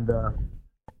 wow. And I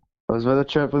was with a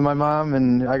trip with my mom,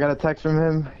 and I got a text from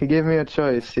him. He gave me a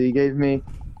choice. He gave me,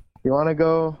 you want to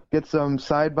go get some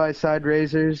side-by-side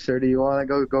racers, or do you want to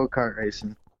go go-kart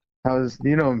racing?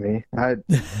 You know me. I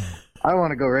want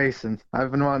to go racing.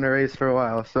 I've been wanting to race for a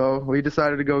while, so we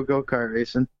decided to go go-kart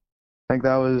racing. I think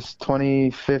that was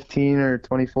 2015 or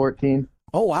 2014.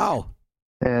 Oh, wow.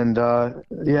 And,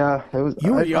 yeah, it was.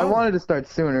 I wanted to start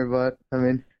sooner, but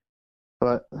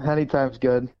anytime's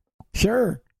good.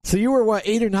 Sure. So you were, what,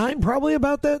 8 or 9 probably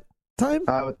about that time?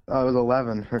 I was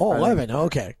 11. Oh, 11.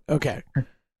 Okay.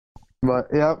 But,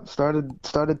 yeah, started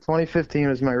 2015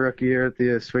 was my rookie year at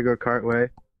the Oswego Cartway.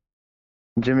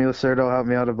 Jimmy Lacerdo helped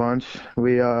me out a bunch.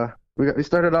 We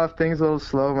started off things a little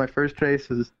slow. My first race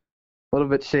was a little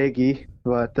bit shaky,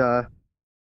 but I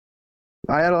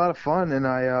had a lot of fun, and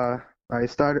I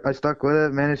stuck with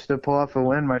it, managed to pull off a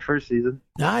win my first season.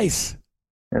 Nice.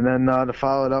 And then to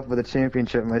follow it up with a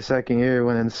championship my second year,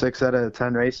 winning 6 out of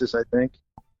 10 races, I think,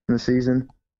 in the season.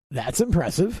 That's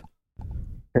impressive.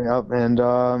 Yep. And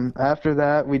after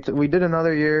that, we did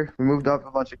another year. We moved up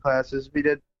a bunch of classes. We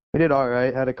did all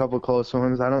right. Had a couple close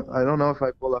ones. I don't know if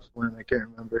I pulled off a win. I can't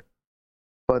remember.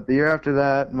 But the year after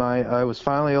that, I was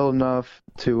finally old enough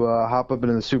to hop up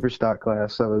into the super stock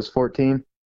class. I was 14.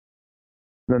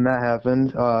 Then that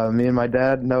happened. Me and my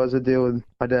dad. That was a deal with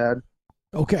my dad.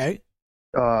 Okay.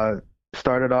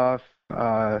 Started off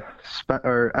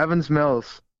Evans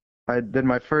Mills. I did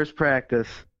my first practice,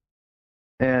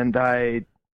 and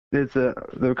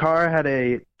the car had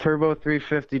a turbo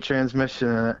 350 transmission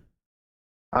in it.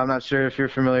 I'm not sure if you're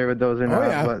familiar with those or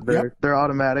not, but they're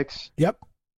automatics. Yep.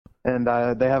 And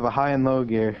they have a high and low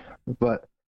gear. But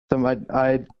so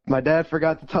my dad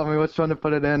forgot to tell me which one to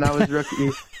put it in. I was rookie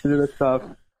to do this stuff.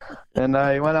 And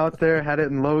I went out there, had it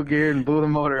in low gear, and blew the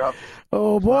motor up.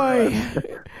 Oh, boy.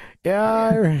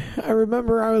 Yeah, I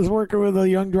remember I was working with a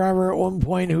young driver at one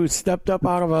point who stepped up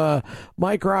out of a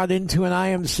microd into an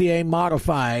IMCA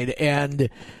modified, and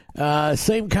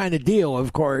same kind of deal,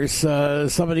 of course.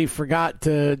 Somebody forgot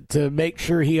to make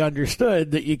sure he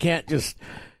understood that you can't just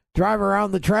drive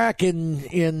around the track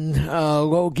in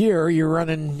low gear. You're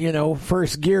running,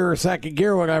 first gear or second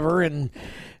gear, whatever, and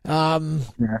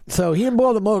so he didn't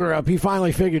blow the motor up. He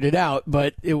finally figured it out,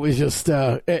 but it was just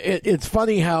it's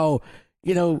funny how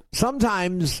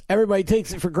sometimes everybody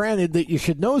takes it for granted that you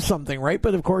should know something, right?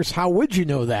 But of course, how would you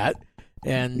know that?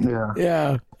 And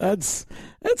that's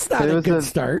not a good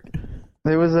start.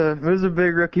 It was a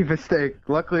big rookie mistake.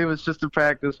 Luckily, it was just a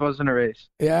practice, wasn't a race.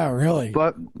 Yeah, really.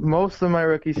 But most of my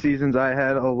rookie seasons, I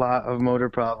had a lot of motor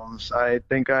problems. I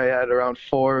think I had around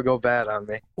 4 go bad on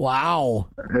me. Wow.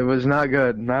 It was not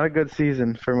good. Not a good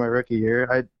season for my rookie year.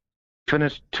 I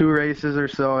finished 2 races or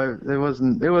so. It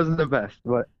wasn't the best,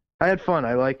 but I had fun.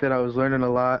 I liked it. I was learning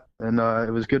a lot, and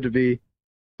it was good to be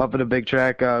up at a big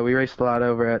track. We raced a lot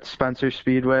over at Spencer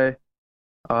Speedway,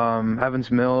 Evans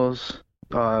Mills,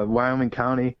 Wyoming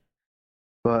County,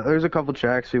 but there's a couple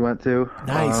tracks we went to.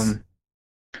 Nice.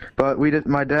 But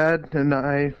my dad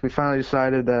and we finally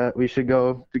decided that we should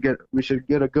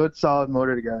get a good solid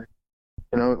motor together.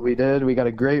 We did. We got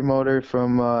a great motor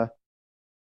from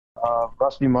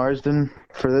Rusty Marsden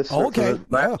for this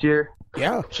last year.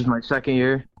 Yeah, which is my second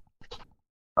year.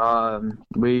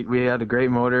 We had a great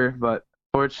motor, but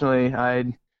fortunately I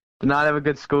did not have a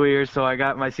good school year, so I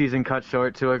got my season cut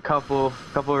short to a couple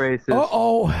races.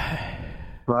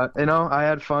 But I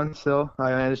had fun still.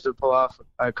 I managed to pull off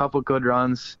a couple good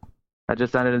runs. I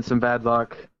just ended in some bad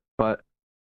luck, but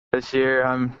this year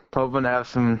I'm hoping to have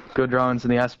some good runs in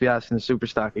the SBS and the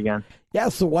Superstock again. Yeah,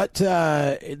 so what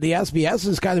the SBS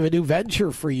is kind of a new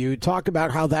venture for you. Talk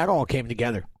about how that all came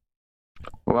together.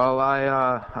 Well,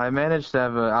 I managed to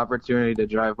have an opportunity to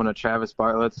drive one of Travis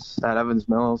Bartlett's at Evans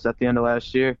Mills at the end of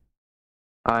last year.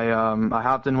 I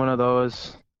hopped in one of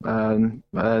those at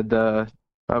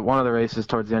one of the races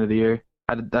towards the end of the year.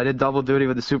 I did double duty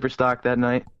with the Superstock that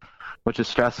night, which is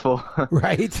stressful.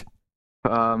 Right.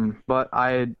 But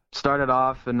I started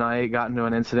off and I got into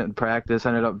an incident in practice. I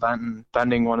ended up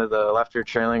bending one of the left rear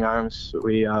trailing arms.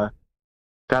 We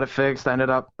got it fixed.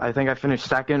 I think I finished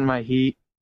second in my heat.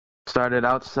 Started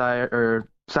outside or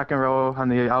second row on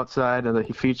the outside of the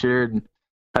featured. And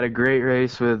had a great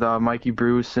race with Mikey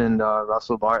Bruce and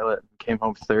Russell Bartlett. Came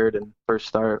home third in first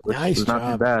start, which was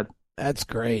not too bad. That's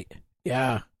great.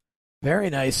 Yeah.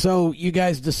 Very nice. So you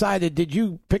guys decided, did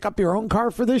you pick up your own car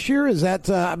for this year? Is that,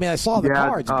 I saw the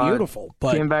car. It's beautiful.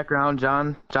 But came back around.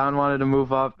 John wanted to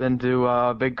move up into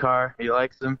a big car. He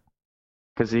likes them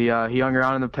because he hung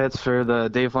around in the pits for the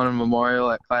Dave Lennon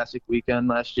Memorial at Classic Weekend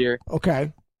last year.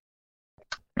 Okay.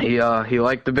 He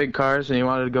liked the big cars and he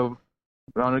wanted to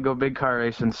go big car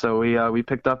racing. So we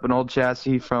picked up an old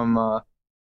chassis from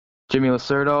Jimmy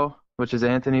Lacerdo, which is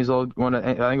Anthony's old one. I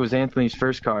think it was Anthony's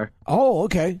first car. Oh,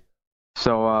 okay.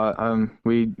 So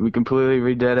we completely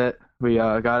redid it. We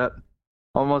got it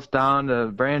almost down to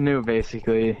brand new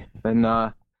basically,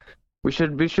 and we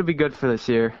should be good for this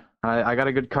year. I got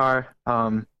a good car.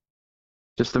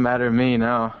 Just a matter of me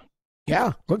now.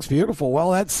 Yeah, looks beautiful. Well,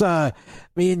 that's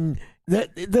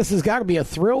this has got to be a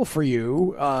thrill for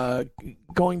you,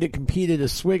 going to compete at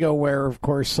Oswego, where, of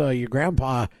course, your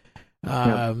grandpa,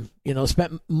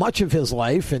 spent much of his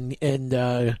life and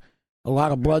a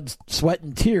lot of blood, sweat,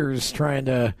 and tears trying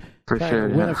to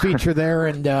win a feature there.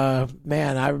 And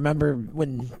man, I remember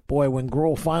when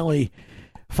Gruhl finally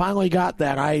got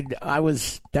that. I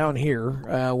was down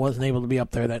here, wasn't able to be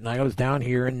up there that night. I was down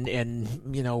here, and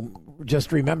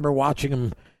just remember watching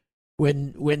him.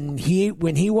 When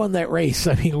he won that race,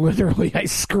 I mean, literally, I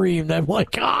screamed. I'm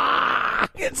like,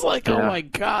 It's like, oh my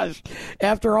gosh!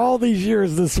 After all these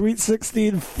years, the Sweet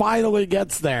 16 finally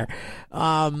gets there,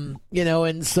 and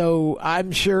so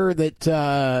I'm sure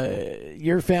that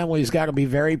your family's got to be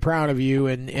very proud of you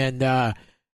and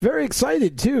very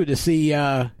excited too to see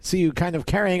you kind of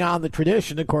carrying on the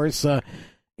tradition. Of course,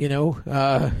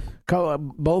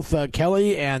 both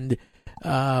Kelly and.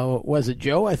 Was it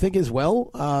Joe? I think as well.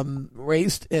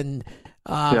 Raced and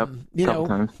and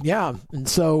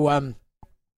so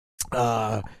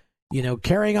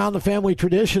carrying on the family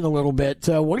tradition a little bit.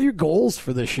 What are your goals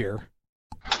for this year?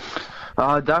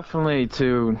 Definitely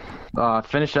to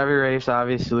finish every race.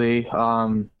 Obviously,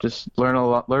 just learn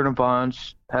a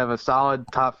bunch. Have a solid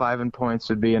top 5 in points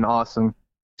would be an awesome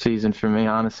season for me,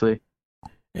 honestly.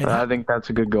 And I think that's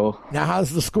a good goal. Now,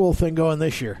 how's the school thing going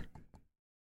this year?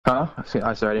 Huh? Sorry,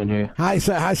 I didn't hear you. I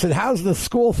said, how's the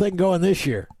school thing going this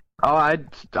year? Oh, I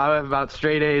have about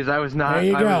straight A's. I did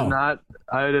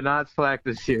not slack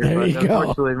this year. There but you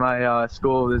unfortunately, my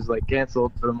school is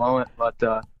canceled for the moment. But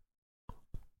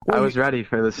I was ready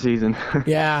for the season.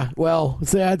 Yeah, well,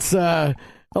 that's a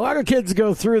lot of kids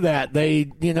go through that. They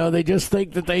just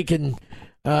think that they can.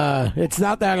 It's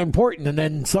not that important, and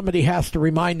then somebody has to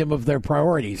remind them of their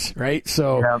priorities, right?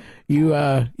 So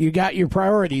you got your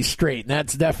priorities straight, and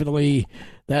that's definitely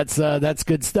that's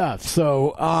good stuff.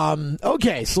 So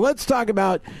okay, so let's talk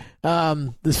about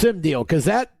the sim deal, because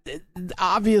that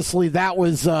obviously that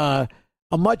was a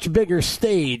much bigger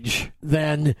stage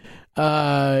than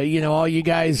all you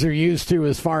guys are used to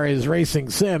as far as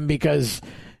racing sim, because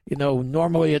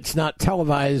normally it's not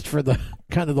televised for the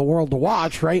kind of the world to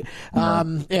watch, right?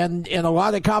 And a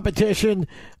lot of competition.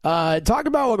 Talk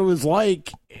about what it was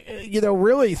like,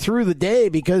 really through the day,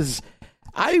 because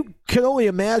I can only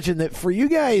imagine that for you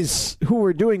guys who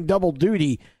were doing double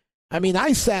duty, I mean,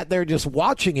 I sat there just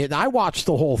watching it, and I watched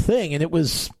the whole thing, and it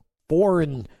was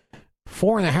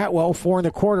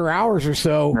 4.25 hours or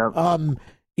so. Yep.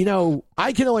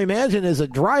 I can only imagine as a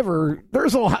driver,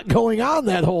 there's a lot going on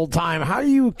that whole time. How do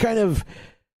you kind of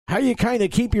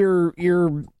keep your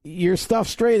stuff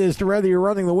straight as to whether you're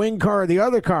running the wing car or the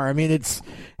other car? I mean, it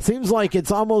seems like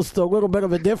it's almost a little bit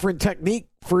of a different technique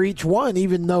for each one,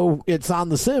 even though it's on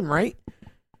the sim, right?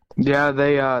 Yeah,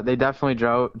 they definitely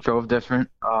drove different,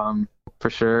 for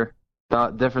sure.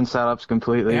 Different setups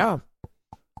completely. Yeah.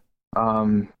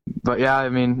 But yeah, I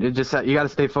mean, you got to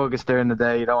stay focused during the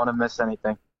day. You don't want to miss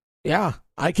anything. Yeah,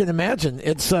 I can imagine.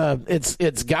 It's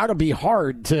got to be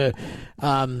hard to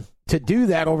do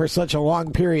that over such a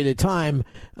long period of time.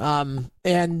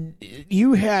 And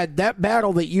you had that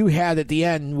battle that you had at the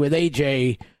end with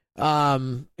AJ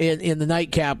in the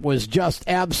nightcap was just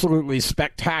absolutely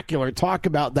spectacular. Talk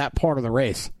about that part of the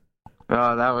race.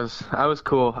 Oh, that was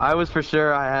cool. I was for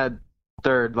sure I had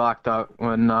third locked up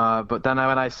but then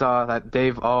when I saw that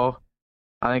Dave O,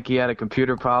 I think he had a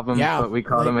computer problem, but we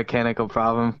called it a mechanical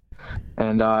problem,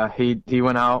 and he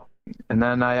went out, and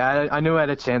then I knew I had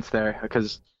a chance there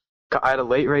because I had a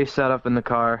late race setup in the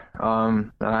car,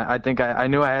 and I think I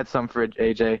knew I had some for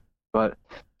AJ, but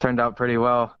turned out pretty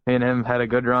well. Me and him had a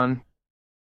good run.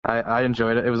 I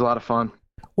enjoyed it. It was a lot of fun.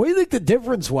 What do you think the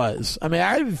difference was? I mean,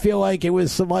 I didn't feel like it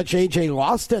was so much AJ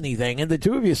lost anything, and the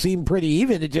two of you seemed pretty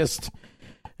even. It just,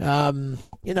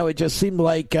 it just seemed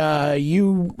like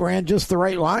you ran just the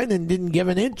right line and didn't give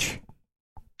an inch.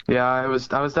 Yeah, I was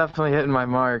definitely hitting my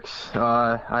marks.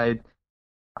 I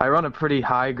run a pretty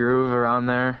high groove around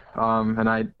there, and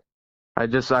I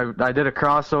did a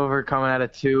crossover coming at a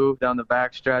 2 down the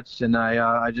backstretch, and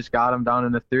I just got him down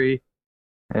in the 3,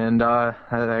 and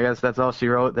I guess that's all she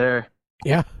wrote there.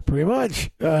 Yeah, pretty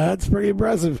much. That's pretty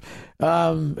impressive.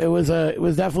 It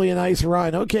was definitely a nice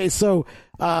run. Okay, so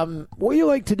what do you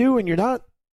like to do when you're not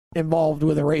involved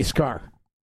with a race car?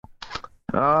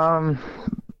 I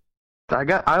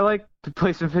like to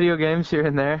play some video games here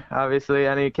and there. Obviously,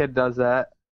 any kid does that.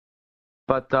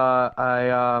 But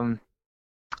I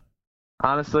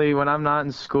honestly, when I'm not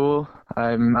in school,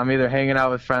 I'm either hanging out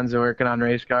with friends or working on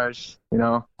race cars.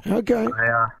 Okay.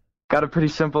 I got a pretty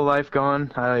simple life going.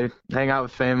 I hang out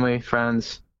with family,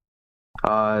 friends,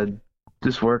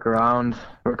 just work around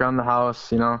the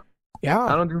house. Yeah.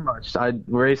 I don't do much.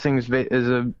 Racing is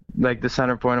like the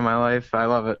center point of my life. I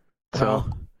love it. So.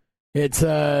 Well, it's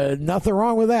nothing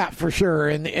wrong with that for sure.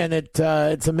 And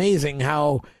it's amazing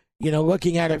how,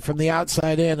 looking at it from the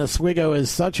outside in, Oswego is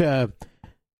such a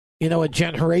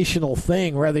generational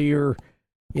thing, whether you're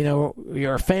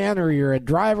a fan or you're a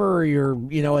driver or you're,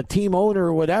 a team owner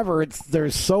or whatever.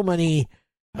 There's so many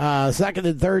second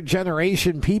and third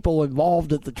generation people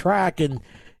involved at the track. And,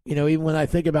 even when I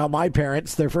think about my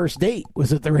parents, their first date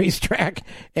was at the racetrack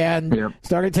and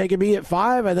started taking me at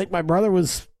 5. I think my brother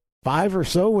was 5 or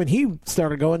so when he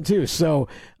started going too. So,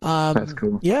 that's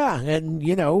cool. Yeah. And,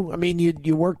 you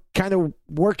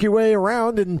work your way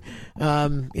around and,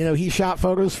 he shot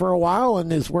photos for a while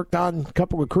and has worked on a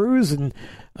couple of crews and,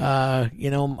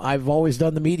 I've always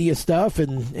done the media stuff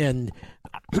and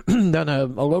done a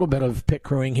little bit of pit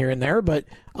crewing here and there, but,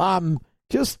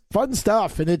 just fun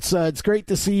stuff. And it's great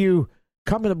to see you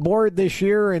coming aboard this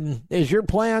year. And is your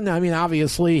plan? I mean,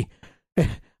 obviously,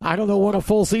 I don't know what a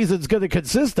full season's going to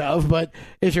consist of, but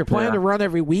is your plan to run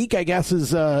every week? I guess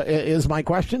is my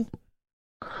question.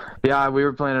 Yeah, we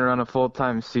were planning to run a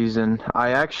full-time season.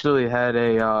 I actually had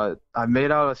I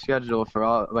made out a schedule for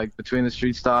all, like between the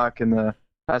street stock and the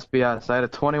SBS. I had a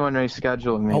 21 race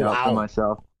schedule made out for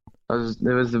myself. It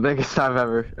was the biggest I've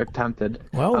ever attempted.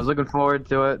 Well, I was looking forward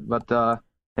to it, but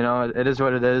it is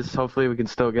what it is. Hopefully we can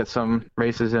still get some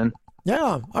races in.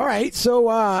 Yeah. All right. So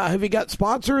have you got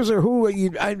sponsors or who?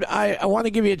 I want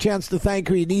to give you a chance to thank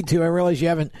who you need to. I realize you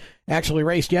haven't actually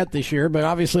raced yet this year, but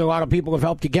obviously a lot of people have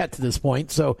helped you get to this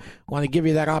point. So I want to give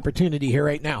you that opportunity here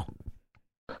right now.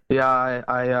 Yeah,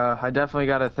 I definitely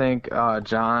got to thank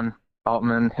John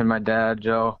Altman and my dad,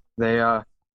 Joe. They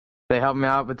helped me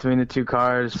out between the two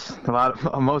cars.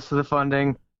 Most of the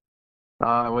funding,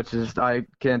 which is I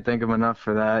can't thank them enough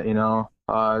for that.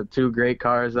 2 great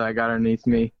cars that I got underneath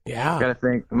me. Yeah. Got to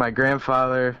thank my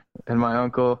grandfather and my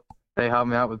uncle. They helped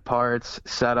me out with parts,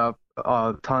 set up,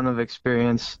 a ton of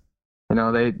experience.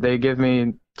 They give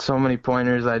me so many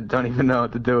pointers. I don't even know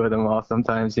what to do with them all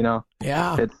sometimes. Yeah.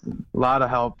 It's a lot of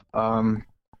help.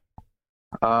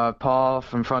 Paul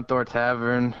from Front Door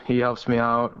Tavern, he helps me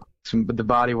out with the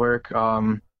body work.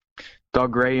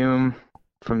 Doug Graham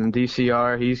from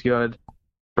DCR, he's good.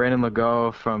 Brandon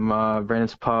Legault from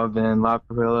Brandon's Pub in La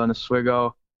Parrilla and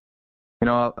Oswego.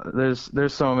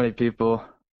 There's so many people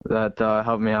that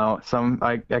help me out. Some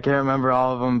I can't remember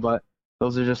all of them, but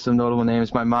those are just some notable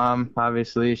names. My mom,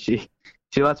 obviously, she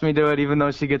lets me do it even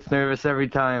though she gets nervous every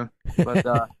time.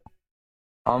 But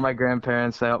all my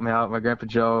grandparents, they help me out. My grandpa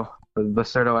Joe, with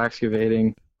Bacerto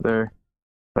Excavating, they're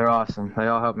awesome. They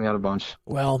all help me out a bunch.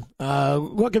 Well,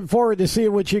 looking forward to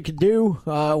seeing what you can do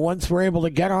once we're able to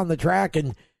get on the track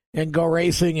and go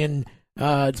racing. And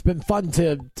it's been fun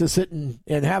to sit and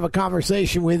have a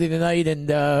conversation with you tonight. And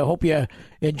hope you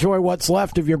enjoy what's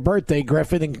left of your birthday,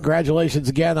 Griffin. And congratulations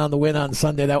again on the win on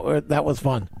Sunday. That was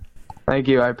fun. Thank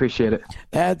you. I appreciate it.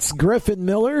 That's Griffin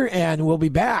Miller, and we'll be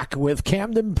back with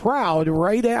Camden Proud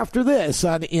right after this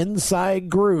on Inside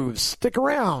Grooves. Stick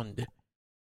around.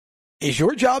 Is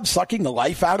your job sucking the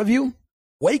life out of you?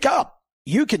 Wake up.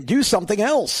 You can do something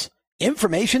else.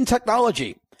 Information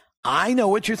technology. I know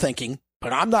what you're thinking,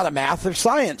 but I'm not a math or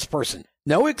science person.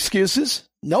 No excuses.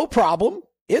 No problem.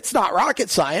 It's not rocket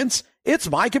science. It's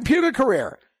my computer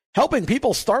career. Helping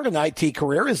people start an IT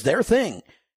career is their thing.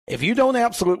 If you don't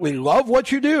absolutely love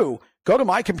what you do, go to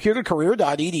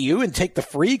mycomputercareer.edu and take the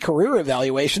free career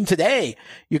evaluation today.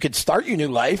 You can start your new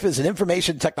life as an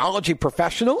information technology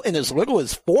professional in as little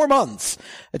as 4 months.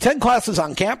 Attend classes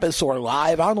on campus or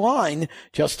live online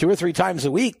just 2 or 3 times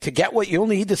a week to get what you'll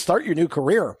need to start your new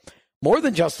career. More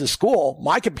than just a school,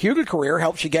 My Computer Career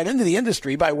helps you get into the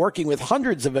industry by working with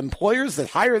hundreds of employers that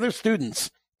hire their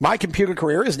students. My Computer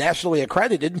Career is nationally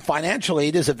accredited and financial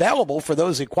aid is available for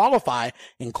those who qualify,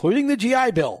 including the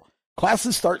GI Bill.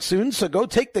 Classes start soon, so go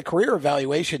take the career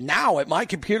evaluation now at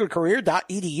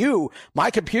mycomputercareer.edu.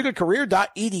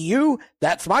 Mycomputercareer.edu.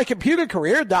 That's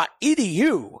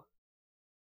mycomputercareer.edu.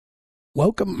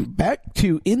 Welcome back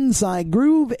to Inside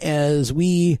Groove as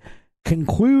we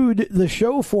conclude the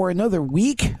show for another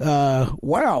week. Thought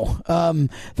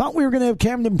we were going to have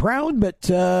Camden Proud, but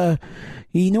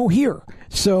here.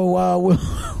 So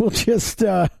we'll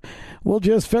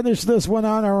just finish this one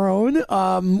on our own.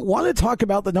 Want to talk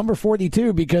about the number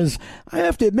 42 because I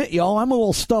have to admit, y'all, I'm a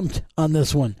little stumped on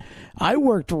this one. I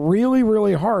worked really,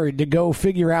 really hard to go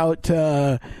figure out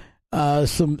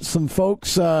some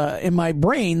folks in my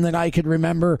brain that I could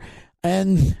remember,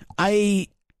 and I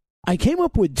came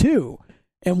up with 2,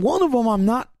 and one of them I'm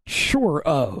not sure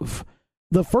of.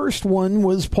 The first one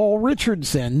was Paul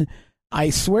Richardson. I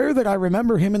swear that I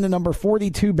remember him in the number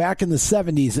 42 back in the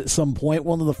 70s at some point,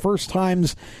 one of the first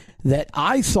times that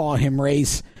I saw him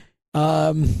race.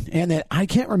 And I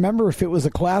can't remember if it was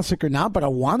a classic or not, but I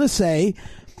want to say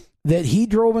that he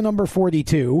drove a number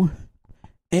 42.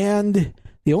 And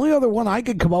the only other one I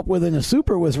could come up with in a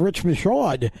super was Rich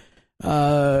Michaud.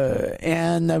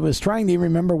 And I was trying to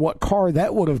remember what car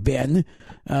that would have been.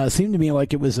 Seemed to me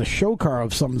like it was a show car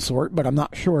of some sort, but I'm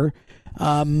not sure.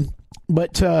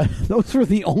 But those were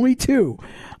the only two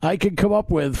I could come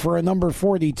up with for a number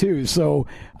 42. So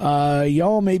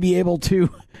y'all may be able to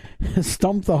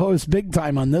stump the host big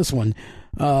time on this one.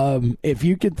 If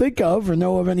you could think of or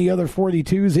know of any other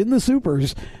 42s in the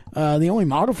supers, the only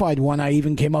modified one I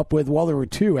even came up with, well, there were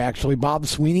two, actually. Bob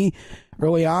Sweeney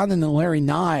early on, and then Larry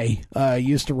Nye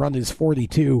used to run his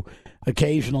 42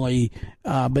 occasionally,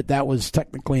 but that was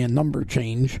technically a number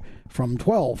change from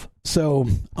 12. So,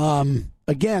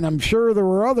 again, I'm sure there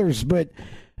were others, but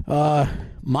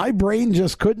my brain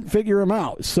just couldn't figure them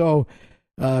out. So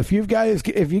if you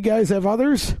guys have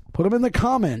others, put them in the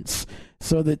comments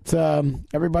so that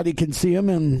everybody can see them,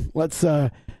 and let's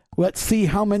see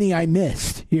how many I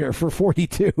missed here for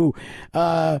 42.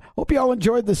 Hope you all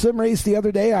enjoyed the sim race the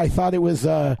other day. I thought it was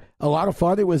a lot of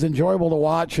fun. It was enjoyable to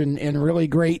watch and really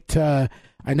great. I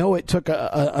know it took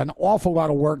an awful lot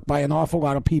of work by an awful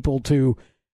lot of people to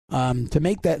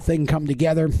make that thing come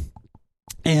together.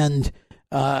 And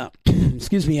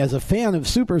excuse me, as a fan of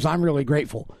supers, I'm really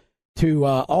grateful to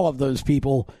all of those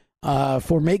people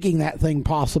for making that thing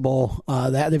possible.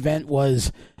 That event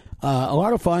was a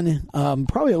lot of fun,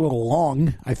 probably a little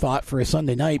long, I thought, for a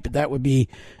Sunday night, but that would be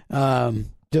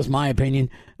just my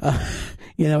opinion.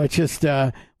 It's just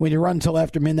when you run till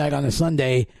after midnight on a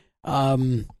Sunday,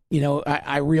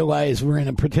 I realize we're in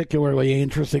a particularly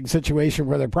interesting situation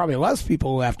where there are probably less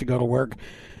people who have to go to work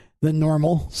than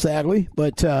normal, sadly.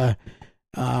 But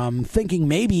thinking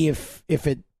maybe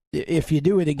if you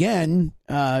do it again,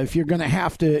 if you're going to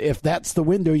have to, if that's the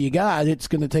window you got, it's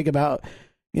going to take about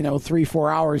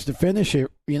 3-4 hours to finish it.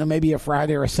 Maybe a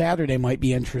Friday or a Saturday might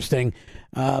be interesting,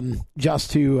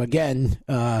 just to again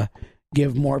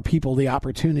give more people the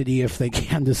opportunity, if they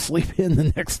can, to sleep in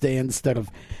the next day instead of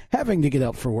having to get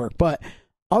up for work. But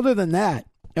other than that,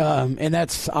 and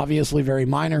that's obviously very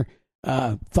minor,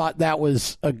 thought that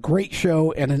was a great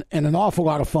show and an awful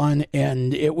lot of fun,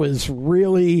 and it was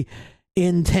really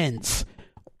intense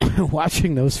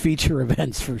watching those feature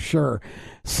events for sure.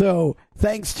 So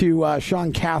thanks to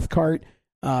Sean Cathcart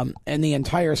and the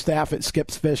entire staff at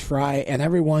Skip's Fish Fry and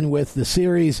everyone with the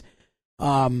series,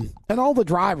 and all the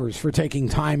drivers for taking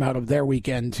time out of their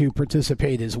weekend to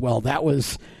participate as well. That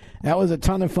was a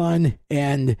ton of fun,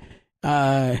 and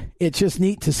it's just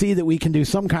neat to see that we can do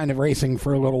some kind of racing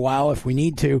for a little while if we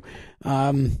need to.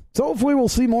 So hopefully we'll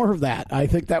see more of that. I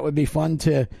think that would be fun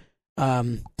to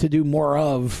do more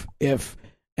of if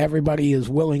everybody is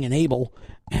willing and able,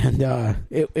 and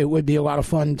it would be a lot of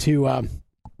fun to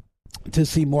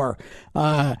see more.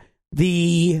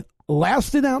 The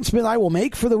last announcement I will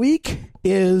make for the week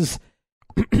is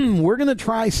we're going to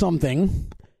try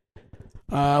something.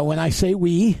 When I say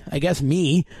we, I guess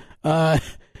me. I'm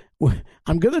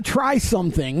going to try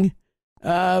something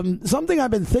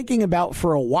I've been thinking about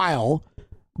for a while,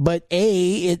 but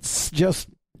it's just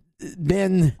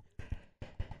been,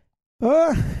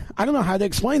 I don't know how to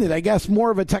explain it. I guess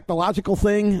more of a technological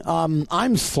thing.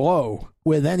 I'm slow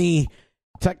with any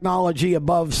technology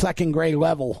above second grade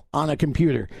level on a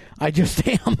computer. I just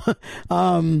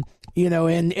am.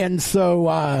 And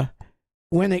so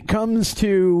when it comes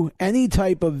to any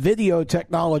type of video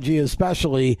technology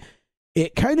especially,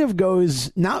 it kind of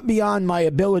goes not beyond my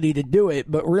ability to do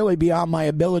it, but really beyond my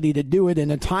ability to do it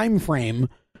in a time frame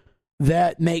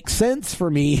that makes sense for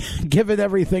me, given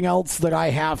everything else that I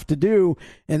have to do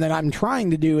and that I'm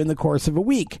trying to do in the course of a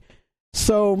week.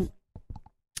 So,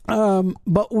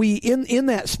 but we, in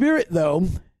that spirit though,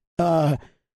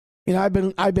 I've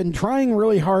been trying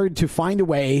really hard to find a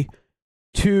way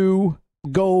to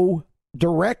go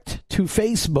direct to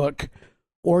Facebook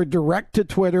or direct to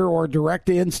Twitter or direct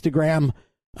to Instagram,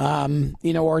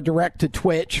 or direct to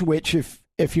Twitch, which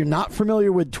if you're not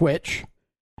familiar with Twitch,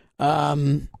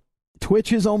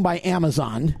 Twitch is owned by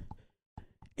Amazon,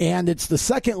 and it's the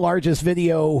second largest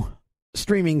video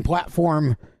streaming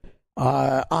platform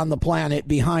on the planet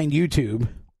behind YouTube.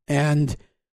 And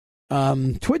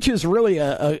Twitch is really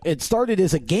it started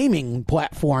as a gaming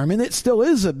platform, and it still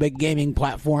is a big gaming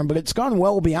platform, but it's gone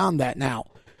well beyond that now.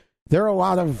 There are a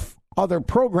lot of other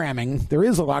programming. There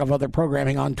is a lot of other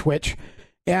programming on Twitch,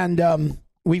 and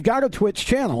we've got a Twitch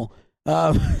channel.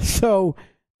 So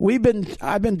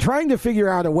I've been trying to figure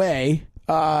out a way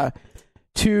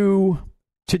to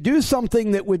do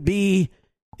something that would be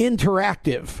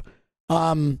interactive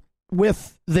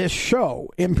with this show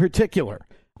in particular.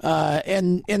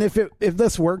 And if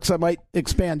this works, I might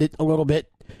expand it a little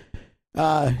bit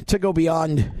to go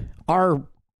beyond our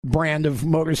brand of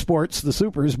motorsports, the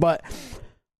Supers. But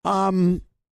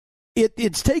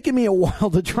it's taken me a while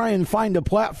to try and find a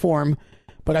platform,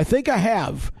 but I think I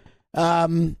have.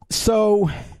 So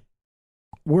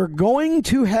we're going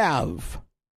to have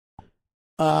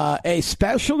a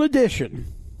special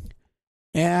edition,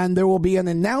 and there will be an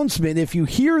announcement. If you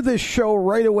hear this show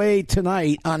right away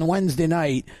tonight on Wednesday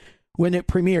night when it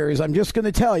premieres, I'm just going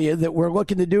to tell you that we're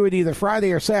looking to do it either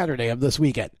Friday or Saturday of this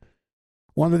weekend,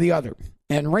 one or the other.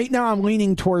 And right now I'm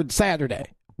leaning toward Saturday,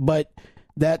 but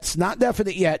that's not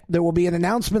definite yet. There will be an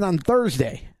announcement on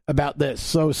Thursday about this,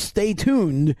 so stay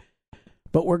tuned.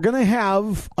 But we're going to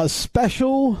have a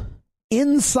special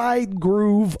Inside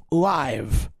Groove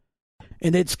Live.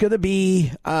 And it's going to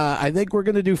be, I think we're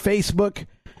going to do Facebook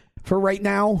for right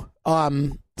now.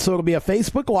 So it'll be a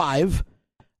Facebook Live.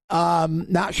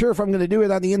 Not sure if I'm going to do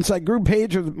it on the Inside Groove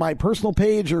page or my personal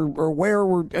page or where.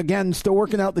 We're, again, still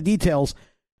working out the details.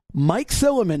 Mike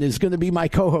Silliman is going to be my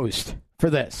co-host for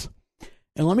this.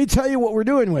 And let me tell you what we're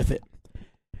doing with it.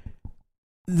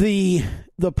 The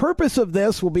purpose of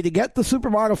this will be to get the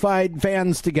Supermodified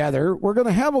fans together. We're going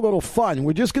to have a little fun.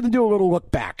 We're just going to do a little look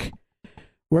back.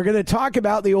 We're going to talk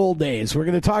about the old days. We're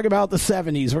going to talk about the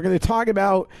 70s. We're going to talk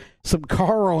about some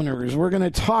car owners. We're going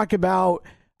to talk about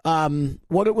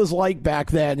what it was like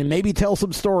back then and maybe tell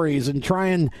some stories and try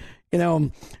and,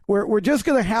 we're just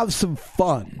going to have some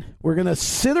fun. We're going to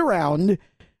sit around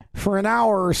for an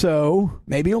hour or so,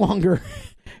 maybe longer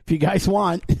if you guys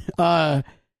want.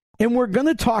 And we're going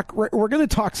to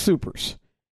talk supers.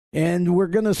 And we're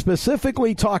going to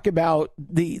specifically talk about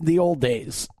the old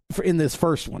days in this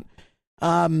first one.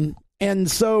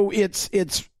 And so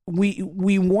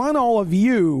we want all of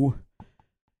you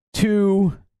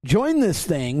to join this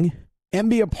thing and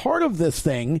be a part of this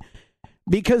thing,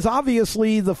 because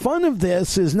obviously the fun of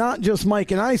this is not just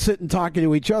Mike and I sitting talking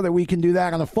to each other. We can do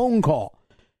that on a phone call.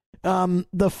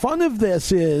 The fun of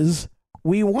this is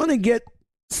we want to get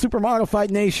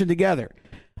Supermodified Nation together.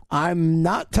 I'm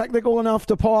not technical enough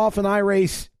to pull off an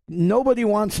iRace. Nobody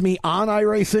wants me on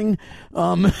iRacing.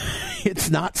 It's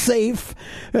not safe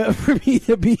for me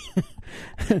to be.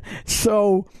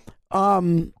 So,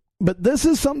 but this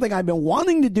is something I've been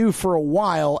wanting to do for a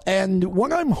while. And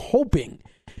what I'm hoping,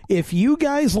 if you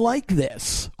guys like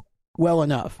this well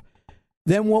enough,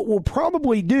 then what we'll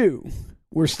probably do,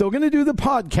 we're still going to do the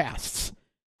podcasts,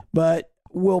 but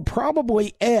we'll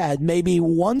probably add maybe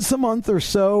once a month or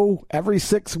so, every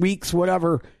 6 weeks,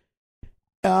 whatever,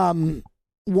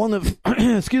 one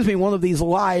of these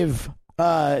live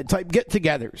type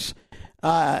get-togethers,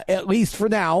 at least for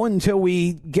now, until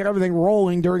we get everything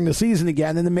rolling during the season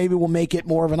again, and then maybe we'll make it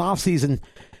more of an off-season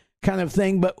kind of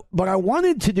thing. But I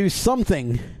wanted to do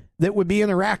something that would be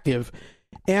interactive,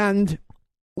 and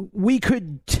we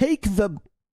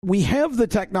have the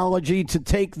technology to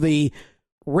take the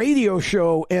radio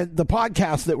show and the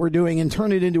podcast that we're doing and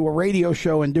turn it into a radio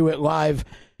show and do it live.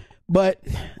 But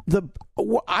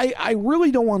I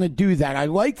really don't want to do that. I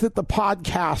like that the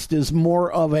podcast is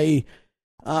more of an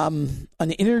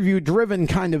interview-driven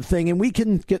kind of thing, and we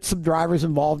can get some drivers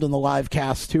involved in the live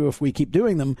cast too if we keep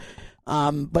doing them.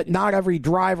 But not every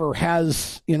driver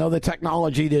has, the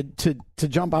technology to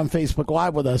jump on Facebook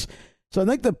Live with us. So I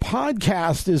think the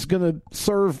podcast is going to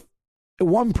serve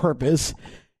one purpose,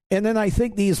 and then I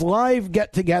think these live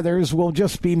get-togethers will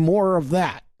just be more of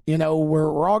that.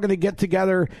 We're all going to get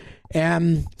together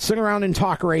and sit around and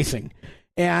talk racing.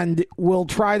 And we'll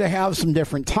try to have some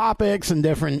different topics and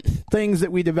different things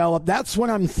that we develop. That's what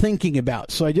I'm thinking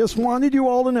about. So I just wanted you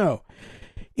all to know,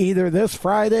 either this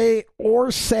Friday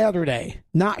or Saturday,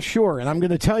 not sure. And I'm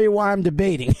going to tell you why I'm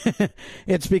debating.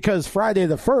 It's because Friday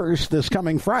the 1st, this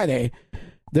coming Friday,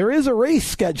 there is a race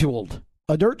scheduled,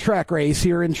 a dirt track race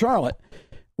here in Charlotte.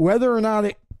 Whether or not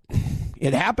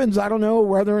it happens, I don't know.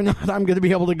 Whether or not I'm going to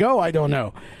be able to go, I don't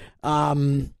know.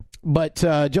 But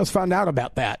just found out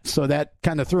about that. So that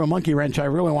kind of threw a monkey wrench. I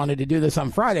really wanted to do this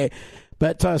on Friday.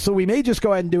 But so we may just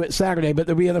go ahead and do it Saturday. But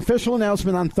there'll be an official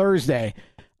announcement on Thursday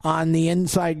on the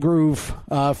Inside Groove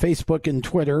Facebook and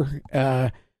Twitter.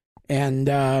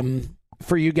 And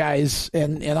for you guys,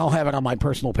 and I'll have it on my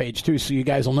personal page too, so you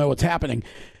guys will know what's happening.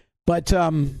 But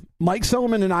Mike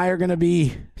Silliman and I are going to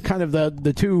be kind of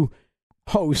the two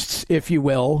hosts, if you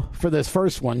will, for this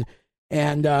first one.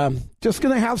 And just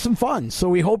going to have some fun. So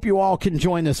we hope you all can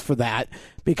join us for that,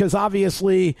 because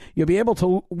obviously you'll be able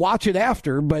to watch it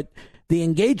after, but the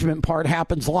engagement part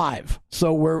happens live.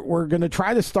 So we're going to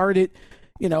try to start it,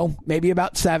 maybe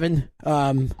about 7,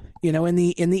 in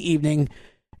the evening,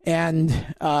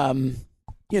 and and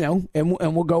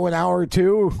we'll go an hour or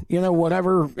two,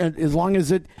 whatever, as long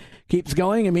as it keeps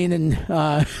going. I mean, and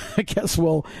I guess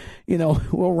we'll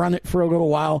run it for a little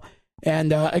while.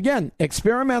 And again,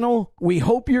 experimental. We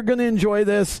hope you're going to enjoy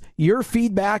this. Your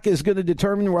feedback is going to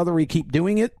determine whether we keep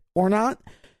doing it or not.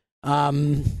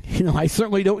 I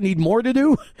certainly don't need more to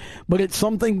do, but it's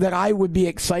something that I would be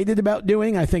excited about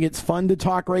doing. I think it's fun to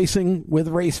talk racing with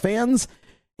race fans.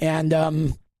 And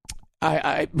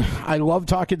I love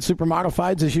talking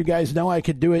Supermodifieds. As you guys know, I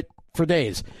could do it for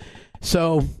days.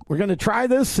 So we're going to try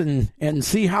this and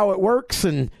see how it works.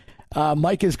 And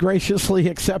Mike has graciously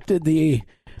accepted the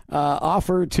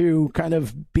offer to kind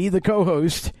of be the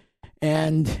co-host.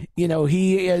 And,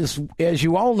 he is, as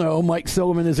you all know, Mike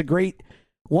Silliman is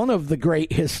one of the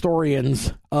great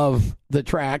historians of the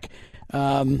track.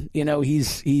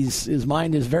 His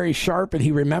mind is very sharp and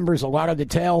he remembers a lot of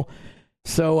detail.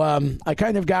 So I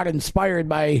kind of got inspired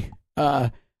by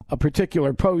a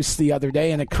particular post the other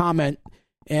day and a comment.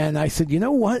 And I said, you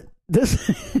know what?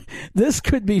 This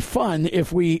could be fun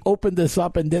if we opened this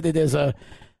up and did it as a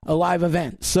live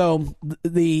event. So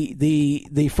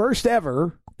the first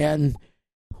ever, and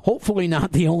hopefully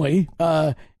not the only,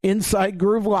 Inside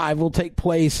Groove Live will take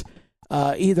place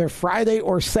either Friday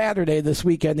or Saturday this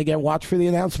weekend. Again, watch for the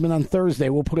announcement on Thursday.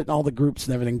 We'll put it in all the groups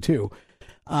and everything too.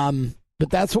 But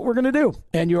that's what we're going to do.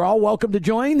 And you're all welcome to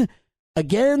join.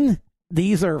 Again,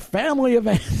 these are family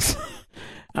events.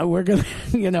 We're going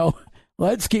to,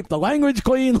 let's keep the language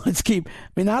clean.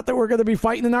 Not that we're going to be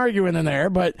fighting and arguing in there,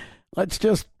 but let's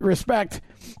just respect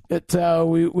that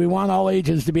we want all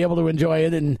ages to be able to enjoy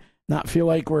it and not feel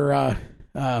like we're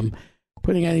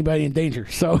putting anybody in danger.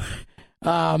 So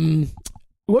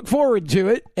look forward to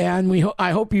it, and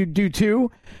I hope you do too.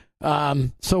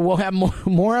 So we'll have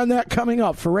more on that coming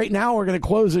up. For right now, we're going to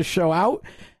close this show out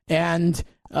and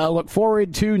look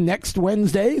forward to next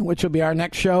Wednesday, which will be our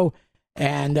next show.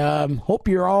 And hope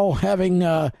you're all having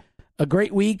a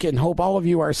great week, and hope all of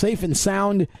you are safe and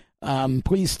sound.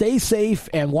 Please stay safe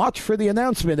and watch for the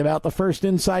announcement about the first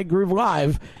Inside Groove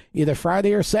Live, either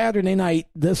Friday or Saturday night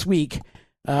this week,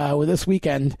 or this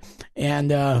weekend.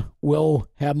 And we'll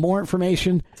have more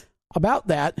information about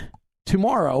that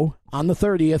tomorrow on the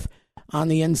 30th on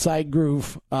the Inside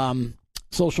Groove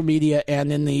social media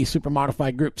and in the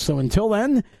Supermodified group. So until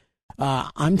then,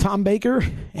 I'm Tom Baker,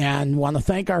 and want to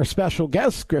thank our special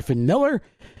guests, Griffin Miller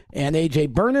and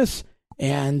AJ Bernys.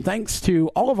 And thanks to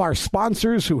all of our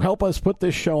sponsors who help us put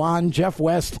this show on, Jeff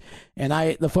West and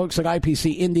the folks at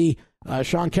IPC Indy,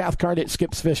 Sean Cathcart at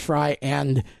Skips Fish Fry,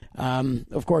 and,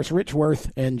 of course, Rich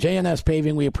Worth and JNS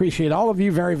Paving. We appreciate all of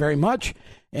you very, very much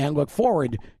and look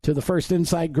forward to the first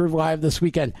Inside Groove Live this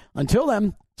weekend. Until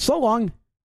then, so long.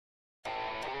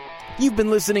 You've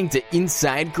been listening to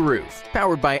Inside Groove,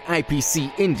 powered by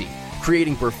IPC Indy,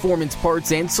 creating performance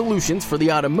parts and solutions for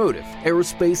the automotive,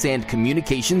 aerospace, and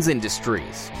communications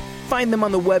industries. Find them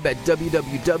on the web at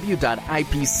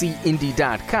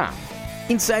www.ipcindy.com.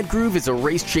 Inside Groove is a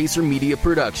Race Chaser Media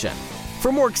production.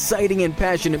 For more exciting and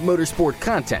passionate motorsport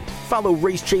content, follow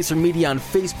Race Chaser Media on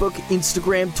Facebook,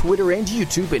 Instagram, Twitter, and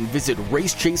YouTube, and visit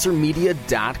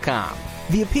racechasermedia.com.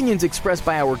 The opinions expressed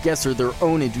by our guests are their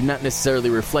own and do not necessarily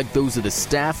reflect those of the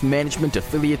staff, management,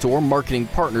 affiliates, or marketing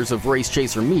partners of Race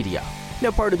Chaser Media.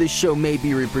 No part of this show may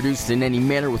be reproduced in any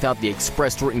manner without the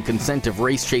expressed written consent of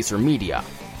Race Chaser Media.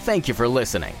 Thank you for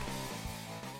listening.